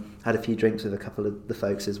had a few drinks with a couple of the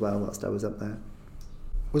folks as well whilst I was up there.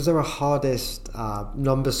 Was there a hardest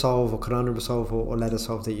number solve or conundrum solve or letter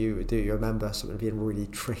solve that you remember, something being really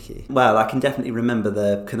tricky? Well, I can definitely remember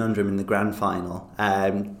the conundrum in the grand final.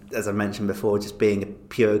 As I mentioned before, just being a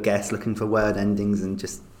pure guess, looking for word endings and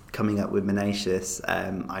just coming up with Menacious.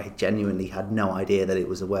 I genuinely had no idea that it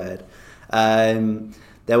was a word.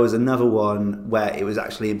 There was another one where it was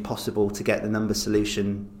actually impossible to get the number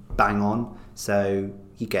solution bang on. So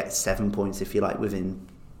you get 7 points if you like within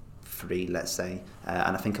 3, let's say,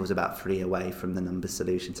 and I think I was about 3 away from the numbers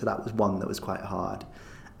solution, so that was one that was quite hard.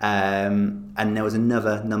 And there was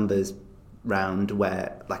another numbers round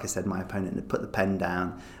where, like I said, my opponent had put the pen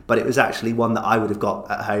down, but it was actually one that I would have got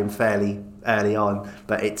at home fairly early on,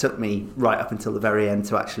 but it took me right up until the very end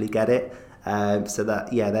to actually get it. So that,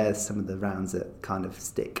 there's some of the rounds that kind of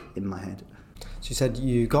stick in my head. So you said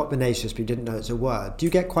you got Menacious, but you didn't know it's a word. Do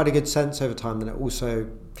you get quite a good sense over time that it also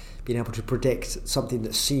being able to predict something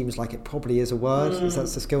that seems like it probably is a word? Is that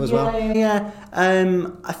the skill as well? Yeah.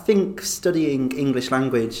 I think studying English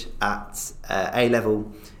language at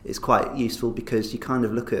A-level is quite useful, because you kind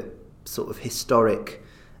of look at sort of historic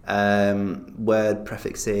word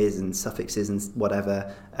prefixes and suffixes and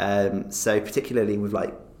whatever. So particularly with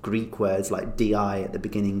like Greek words like di at the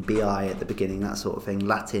beginning, bi at the beginning, that sort of thing,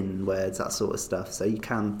 Latin words, that sort of stuff. So you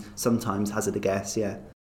can sometimes hazard a guess, yeah.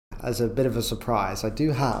 As a bit of a surprise, I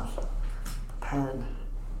do have a pen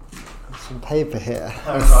and some paper here.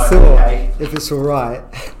 I thought, if it's all right,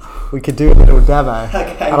 we could do a little demo.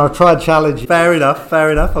 Okay. And I'll try and challenge you. Fair enough.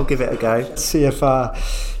 I'll give it a go. See if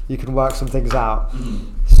you can work some things out.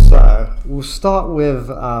 So we'll start with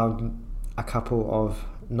a couple of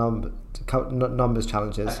numbers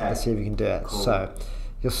challenges. Okay. Let's see if you can do it. Cool. So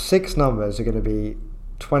your 6 numbers are going to be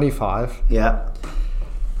 25. Yeah.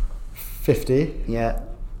 50. Yeah.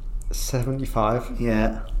 75.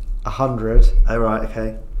 Yeah. 100. Oh, right,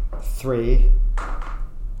 okay. 3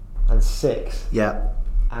 and 6. Yeah.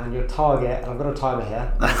 And your target, and I've got a timer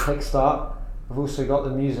here. Click start. We've also got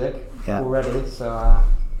the music already, so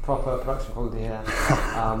proper production quality here.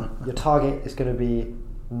 Your target is going to be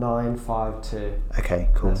 952. Okay,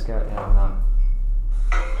 cool. Let's go now.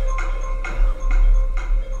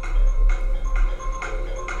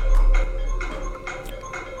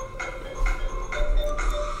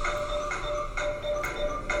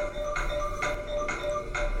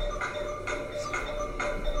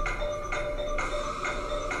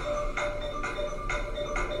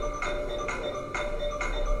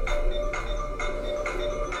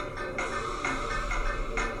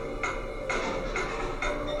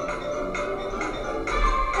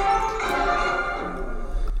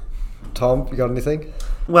 Tom, you got anything?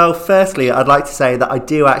 Well, firstly, I'd like to say that I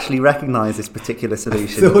do actually recognise this particular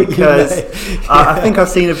solution because I think I've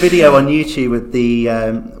seen a video on YouTube with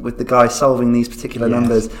the guy solving these particular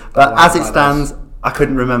numbers. But as it stands, I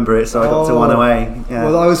couldn't remember it, so I got to one away. Yeah.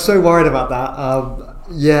 Well, I was so worried about that.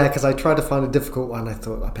 Because I tried to find a difficult one. I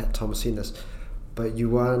thought, I bet Tom has seen this. But you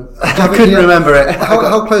weren't. I couldn't remember it.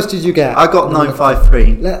 How close did you get? I got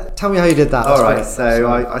 953. Tell me how you did that. All right,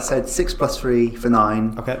 so I said 6 plus 3 for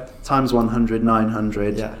 9. Okay. Times 100,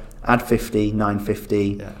 900. Yeah. Add 50,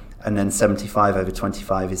 950. Yeah. And then 75 over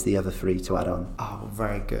 25 is the other 3 to add on. Oh,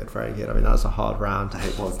 very good, very good. I mean, that was a hard round.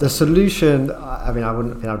 It was. The solution, I mean, I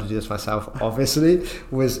wouldn't have been able to do this myself, obviously,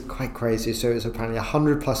 was quite crazy. So it's apparently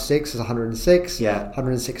 100 plus 6 is 106. Yeah.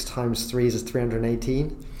 106 times 3 is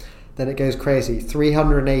 318. Then it goes crazy.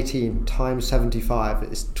 318 times 75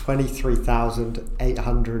 is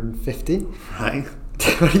 23,850. Right.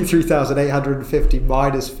 23,850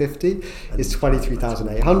 minus 50 is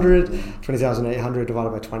 23,800. 20,800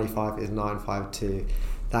 divided by 25 is 952.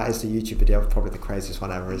 That is the YouTube video, probably the craziest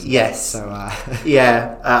one ever, isn't it? Yes. So,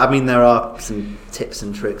 I mean, there are some tips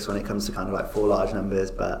and tricks when it comes to kind of like 4 large numbers,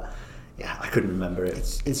 but yeah, I couldn't remember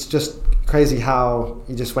it. It's just crazy how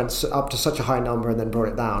you just went up to such a high number and then brought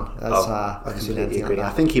it down. I completely agree. I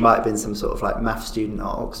think he might have been some sort of like math student at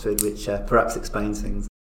Oxford, which perhaps explains things.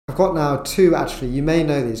 I've got now 2 actually. You may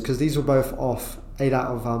know these because these were both off 8 out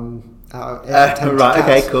of 10. Right.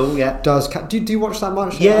 Okay. Cool. Yeah. Do you watch that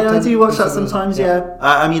much? Yeah, I do watch that sometimes. Yeah.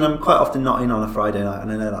 I mean, I'm quite often not in on a Friday night,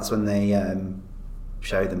 and I know that's when they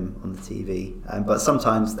show them on the TV. But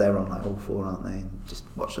sometimes they're on like all 4, aren't they? And just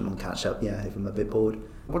watch them and catch up. Yeah, if I'm a bit bored.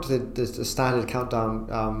 What does the standard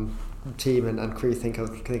countdown team and crew think of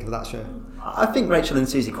that show? I think Rachel and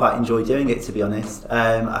Susie quite enjoy doing it, to be honest.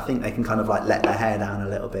 I think they can kind of like let their hair down a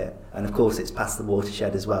little bit, and of course it's past the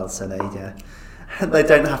watershed as well, so they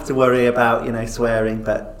don't have to worry about swearing.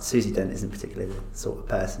 But Susie Dent isn't particularly the sort of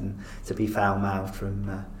person to be foul-mouthed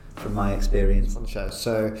from my experience.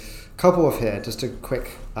 So, a couple of here, just a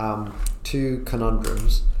quick 2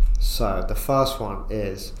 conundrums. So the first one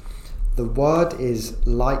is the word is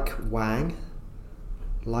like Wang.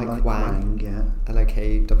 Like Wang, yeah.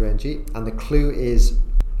 L-O-K-W-N-G, and the clue is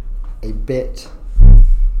a bit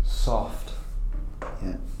soft.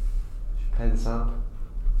 Yeah. Play the sound.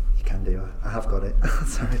 You can do. I have got it.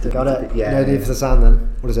 Sorry, you got it. Yeah. No need for the sound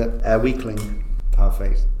then. What is it? Weakling.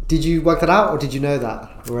 Perfect. Did you work that out, or did you know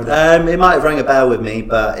that already? It might have rang a bell with me,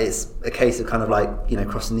 but it's a case of kind of like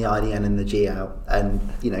crossing the I, the N, and the G out, and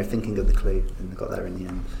thinking of the clue, and I got there in the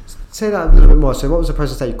end. Say that a little bit more. So what was the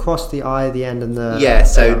process there? You crossed the I, the N, and the... Yeah,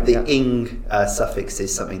 so the ing suffix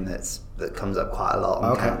is something that comes up quite a lot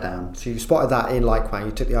on Countdown. So you spotted that in like Wang,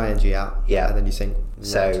 you took the ing out, and then you think...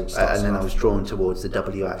 So, and then I was drawn towards the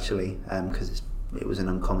W actually, because it was an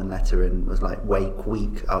uncommon letter and was like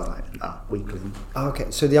weak. I was like, weakling. Okay,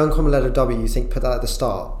 so the uncommon letter W, you think put that at the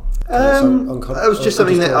start? It was just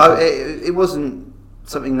something that it wasn't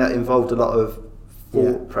something that involved a lot of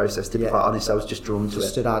thought process, to be quite honest. I was just drawn to it.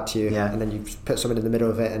 Stood out to you, and then you put something in the middle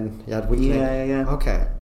of it and you had weakling. Yeah. Okay.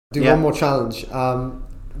 Do one more challenge.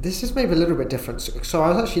 This is maybe a little bit different. So I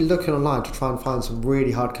was actually looking online to try and find some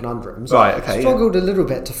really hard conundrums. Right, okay. I struggled a little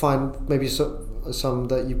bit to find maybe some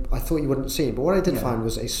that I thought you wouldn't see. But what I did find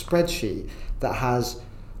was a spreadsheet that has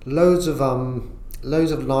loads of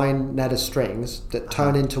 9-letter strings that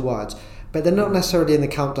turn into words. But they're not necessarily in the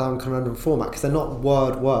Countdown conundrum format because they're not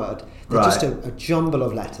word. They're just a jumble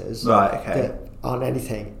of letters that aren't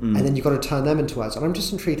anything. And then you've got to turn them into words. And I'm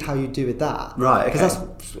just intrigued how you do with that. Right, okay. Because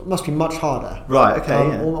that must be much harder. Right,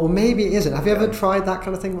 okay. Or maybe it isn't. Have you ever tried that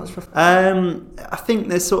kind of thing much before? I think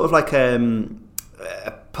there's sort of like a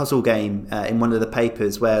puzzle game in one of the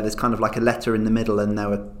papers where there's kind of like a letter in the middle and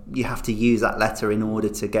you have to use that letter in order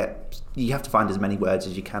to you have to find as many words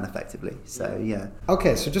as you can effectively. So yeah.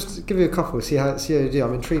 Okay, so just to give you a couple, see how you do.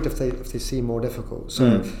 I'm intrigued if they seem more difficult.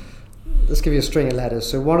 So let's give you a string of letters.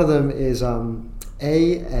 So one of them is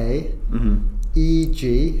A, E,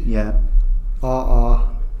 G, R, R,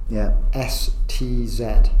 S, T, Z,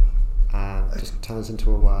 and it just turns into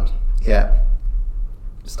a word. Yeah.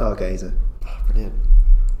 Stargazer. Oh, brilliant.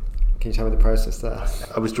 Can you tell me the process there?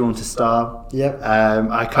 I was drawn to star. Yep.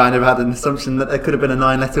 I kind of had an assumption that there could have been a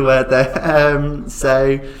 9-letter word there.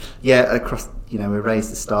 Across, erase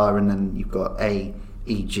the star, and then you've got A,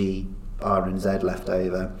 E, G, R, and Z left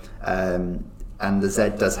over. And the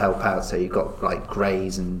Z does help out, so you've got like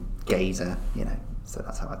Graze and Gazer, so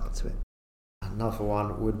that's how I got to it. Another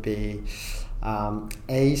one would be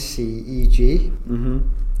A, C, E, G,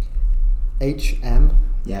 H, M,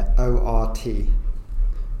 O, R, T.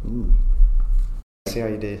 Ooh. See how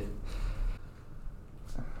you do.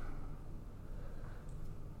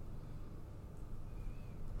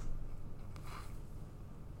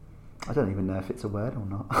 I don't even know if it's a word or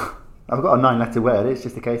not. I've got a 9-letter word. It's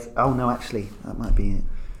just a case. Oh no, actually, that might be it.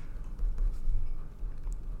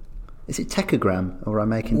 Is it techogram, or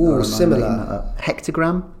am I making? Ooh, similar.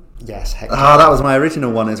 Hectogram. Yes, hectogram. Oh, that was my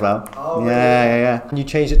original one as well. Oh, yeah. And you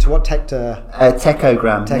changed it to what? Techogram.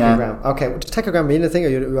 Techogram. Yeah. Okay. Does techogram mean anything, or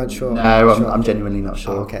you weren't sure? No, I'm genuinely not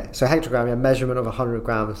sure. Oh, okay. So hectogram, measurement of 100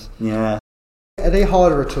 grams. Yeah. Are they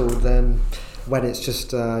harder at all than when it's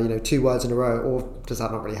just 2 words in a row, or does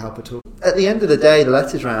that not really help at all? At the end of the day, the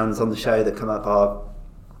letters rounds on the show that come up are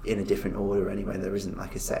in a different order anyway. There isn't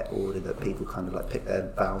like a set order that people kind of like pick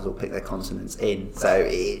their vowels or pick their consonants in. So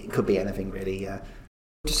it could be anything really. Yeah.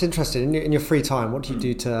 Just interested in your free time. What do you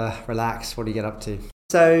do to relax? What do you get up to?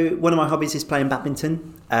 So one of my hobbies is playing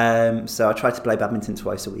badminton. So I try to play badminton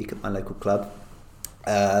twice a week at my local club.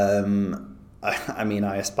 I mean,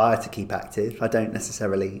 I aspire to keep active. I don't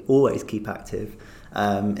necessarily always keep active.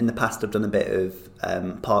 In the past, I've done a bit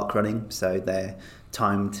of park running, so they're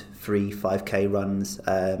timed free 5k runs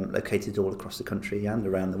located all across the country and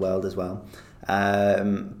around the world as well.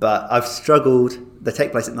 But I've struggled. They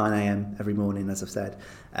take place at 9 a.m. every morning, as I've said,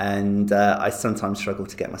 and I sometimes struggle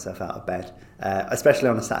to get myself out of bed, especially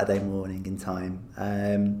on a Saturday morning in time.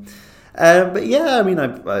 But yeah, I mean,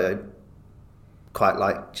 I quite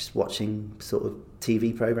like just watching sort of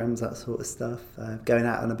TV programs, that sort of stuff, going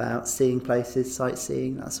out and about, seeing places,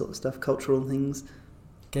 sightseeing, that sort of stuff, cultural things.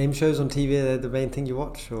 Game shows on TV are the main thing you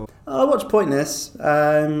watch? Or? I watch Pointless,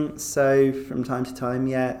 so from time to time,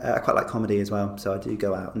 yeah. I quite like comedy as well, so I do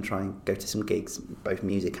go out and try and go to some gigs, both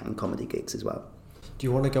music and comedy gigs as well. Do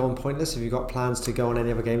you want to go on Pointless? Have you got plans to go on any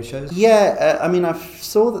other game shows? Yeah, I mean, I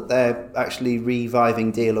saw that they're actually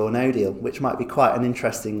reviving Deal or No Deal, which might be quite an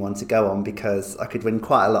interesting one to go on because I could win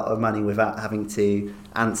quite a lot of money without having to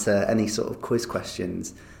answer any sort of quiz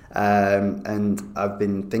questions. And I've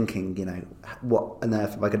been thinking, what on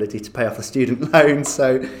earth am I going to do to pay off the student loan?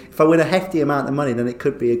 So if I win a hefty amount of money, then it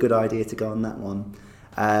could be a good idea to go on that one.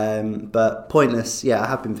 But Pointless, yeah, I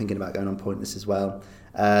have been thinking about going on Pointless as well.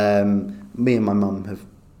 Me and my mum have,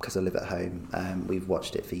 because I live at home, we've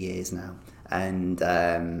watched it for years now. And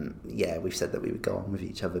yeah, we've said that we would go on with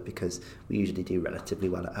each other because we usually do relatively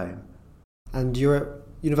well at home. And you're at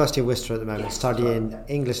University of Worcester at the moment, studying right,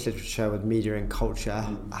 yeah. English literature with media and culture.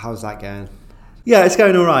 How's that going? Yeah, it's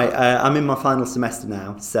going all right. I'm in my final semester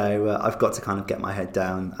now, so I've got to kind of get my head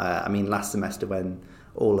down. I mean, last semester when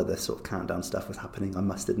all of the sort of countdown stuff was happening, I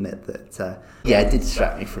must admit that, it did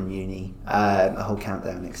distract me from uni, a whole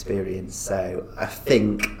countdown experience. So I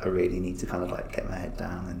think I really need to kind of like get my head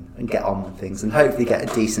down and get on with things and hopefully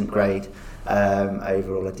get a decent grade,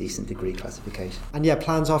 overall a decent degree classification. And yeah,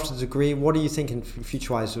 plans after the degree, what are you thinking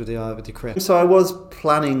future-wise with your career? So I was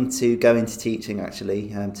planning to go into teaching actually,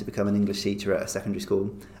 to become an English teacher at a secondary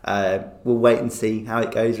school. We'll wait and see how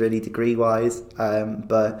it goes really degree-wise,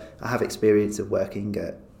 but I have experience of working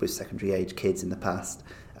with secondary age kids in the past,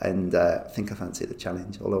 and I think I fancy the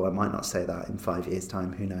challenge, although I might not say that in 5 years'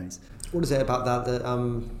 time, who knows. What is it about that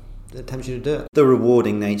tempts you to do it? The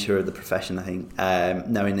rewarding nature of the profession, I think,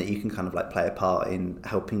 knowing that you can kind of like play a part in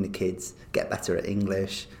helping the kids get better at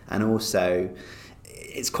English, and also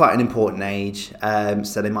it's quite an important age,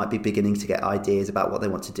 so they might be beginning to get ideas about what they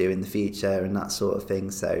want to do in the future and that sort of thing,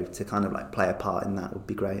 so to kind of like play a part in that would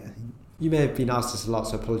be great, I think. You may have been asked this a lot,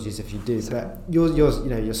 so apologies if you do. But your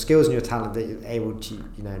skills and your talent that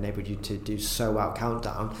enabled you to do so well at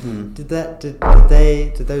Countdown. Did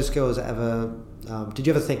those skills ever? Did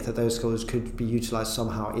you ever think that those skills could be utilised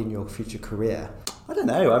somehow in your future career? I don't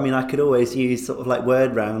know. I mean, I could always use sort of like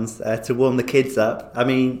word rounds to warm the kids up. I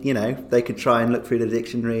mean, they could try and look through the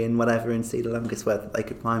dictionary and whatever and see the longest word that they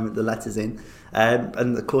could find with the letters in.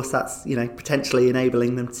 And of course, that's, potentially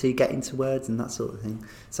enabling them to get into words and that sort of thing.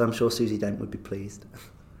 So I'm sure Susie Dent would be pleased.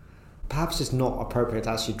 Perhaps it's not appropriate to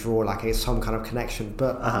actually draw like some kind of connection,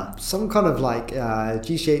 but some kind of like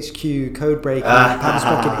GCHQ, code breaking, pattern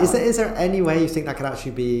spotting. Is there any way you think that could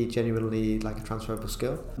actually be genuinely like a transferable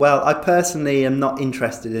skill? Well, I personally am not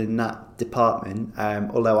interested in that department,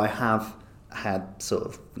 although I have had sort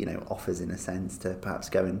of, offers in a sense to perhaps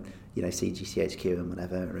go and, see GCHQ and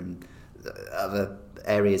whatever and other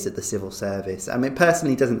areas of the civil service. I mean, it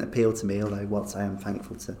personally doesn't appeal to me, although whilst I am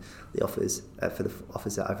thankful to the offers for the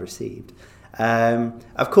offers that I've received.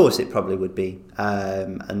 Of course, it probably would be,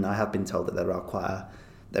 and I have been told that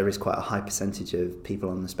there is quite a high percentage of people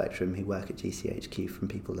on the spectrum who work at GCHQ from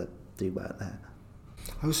people that do work there.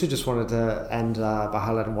 I also just wanted to end by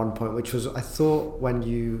highlighting one point, which was I thought when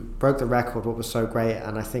you broke the record, what was so great,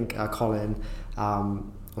 and I think Colin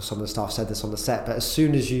or some of the staff said this on the set, but as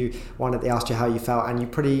soon as they asked you how you felt, and you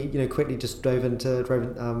pretty quickly just drove into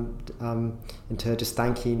just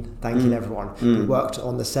thanking everyone who worked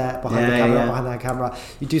on the set, behind that camera.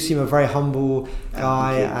 You do seem a very humble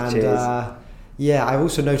guy, and I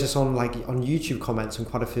also noticed on YouTube comments on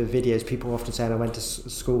quite a few videos, people often saying I went to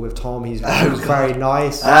school with Tom. He was very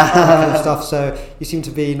nice, kind of stuff. So you seem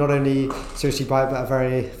to be not only seriously bright, but a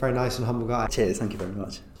very, very nice and humble guy. Cheers, thank you very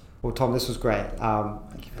much. Well, Tom, this was great.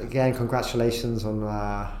 Again, congratulations on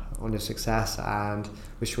your success, and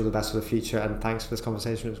wish you all the best for the future. And thanks for this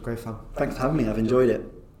conversation. It was great fun. Thanks for having me. I've enjoyed it.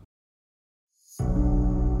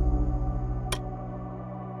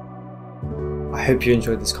 I hope you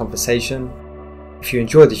enjoyed this conversation. If you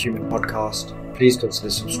enjoyed the Human Podcast, please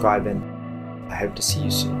consider subscribing. I hope to see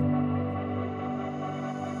you soon.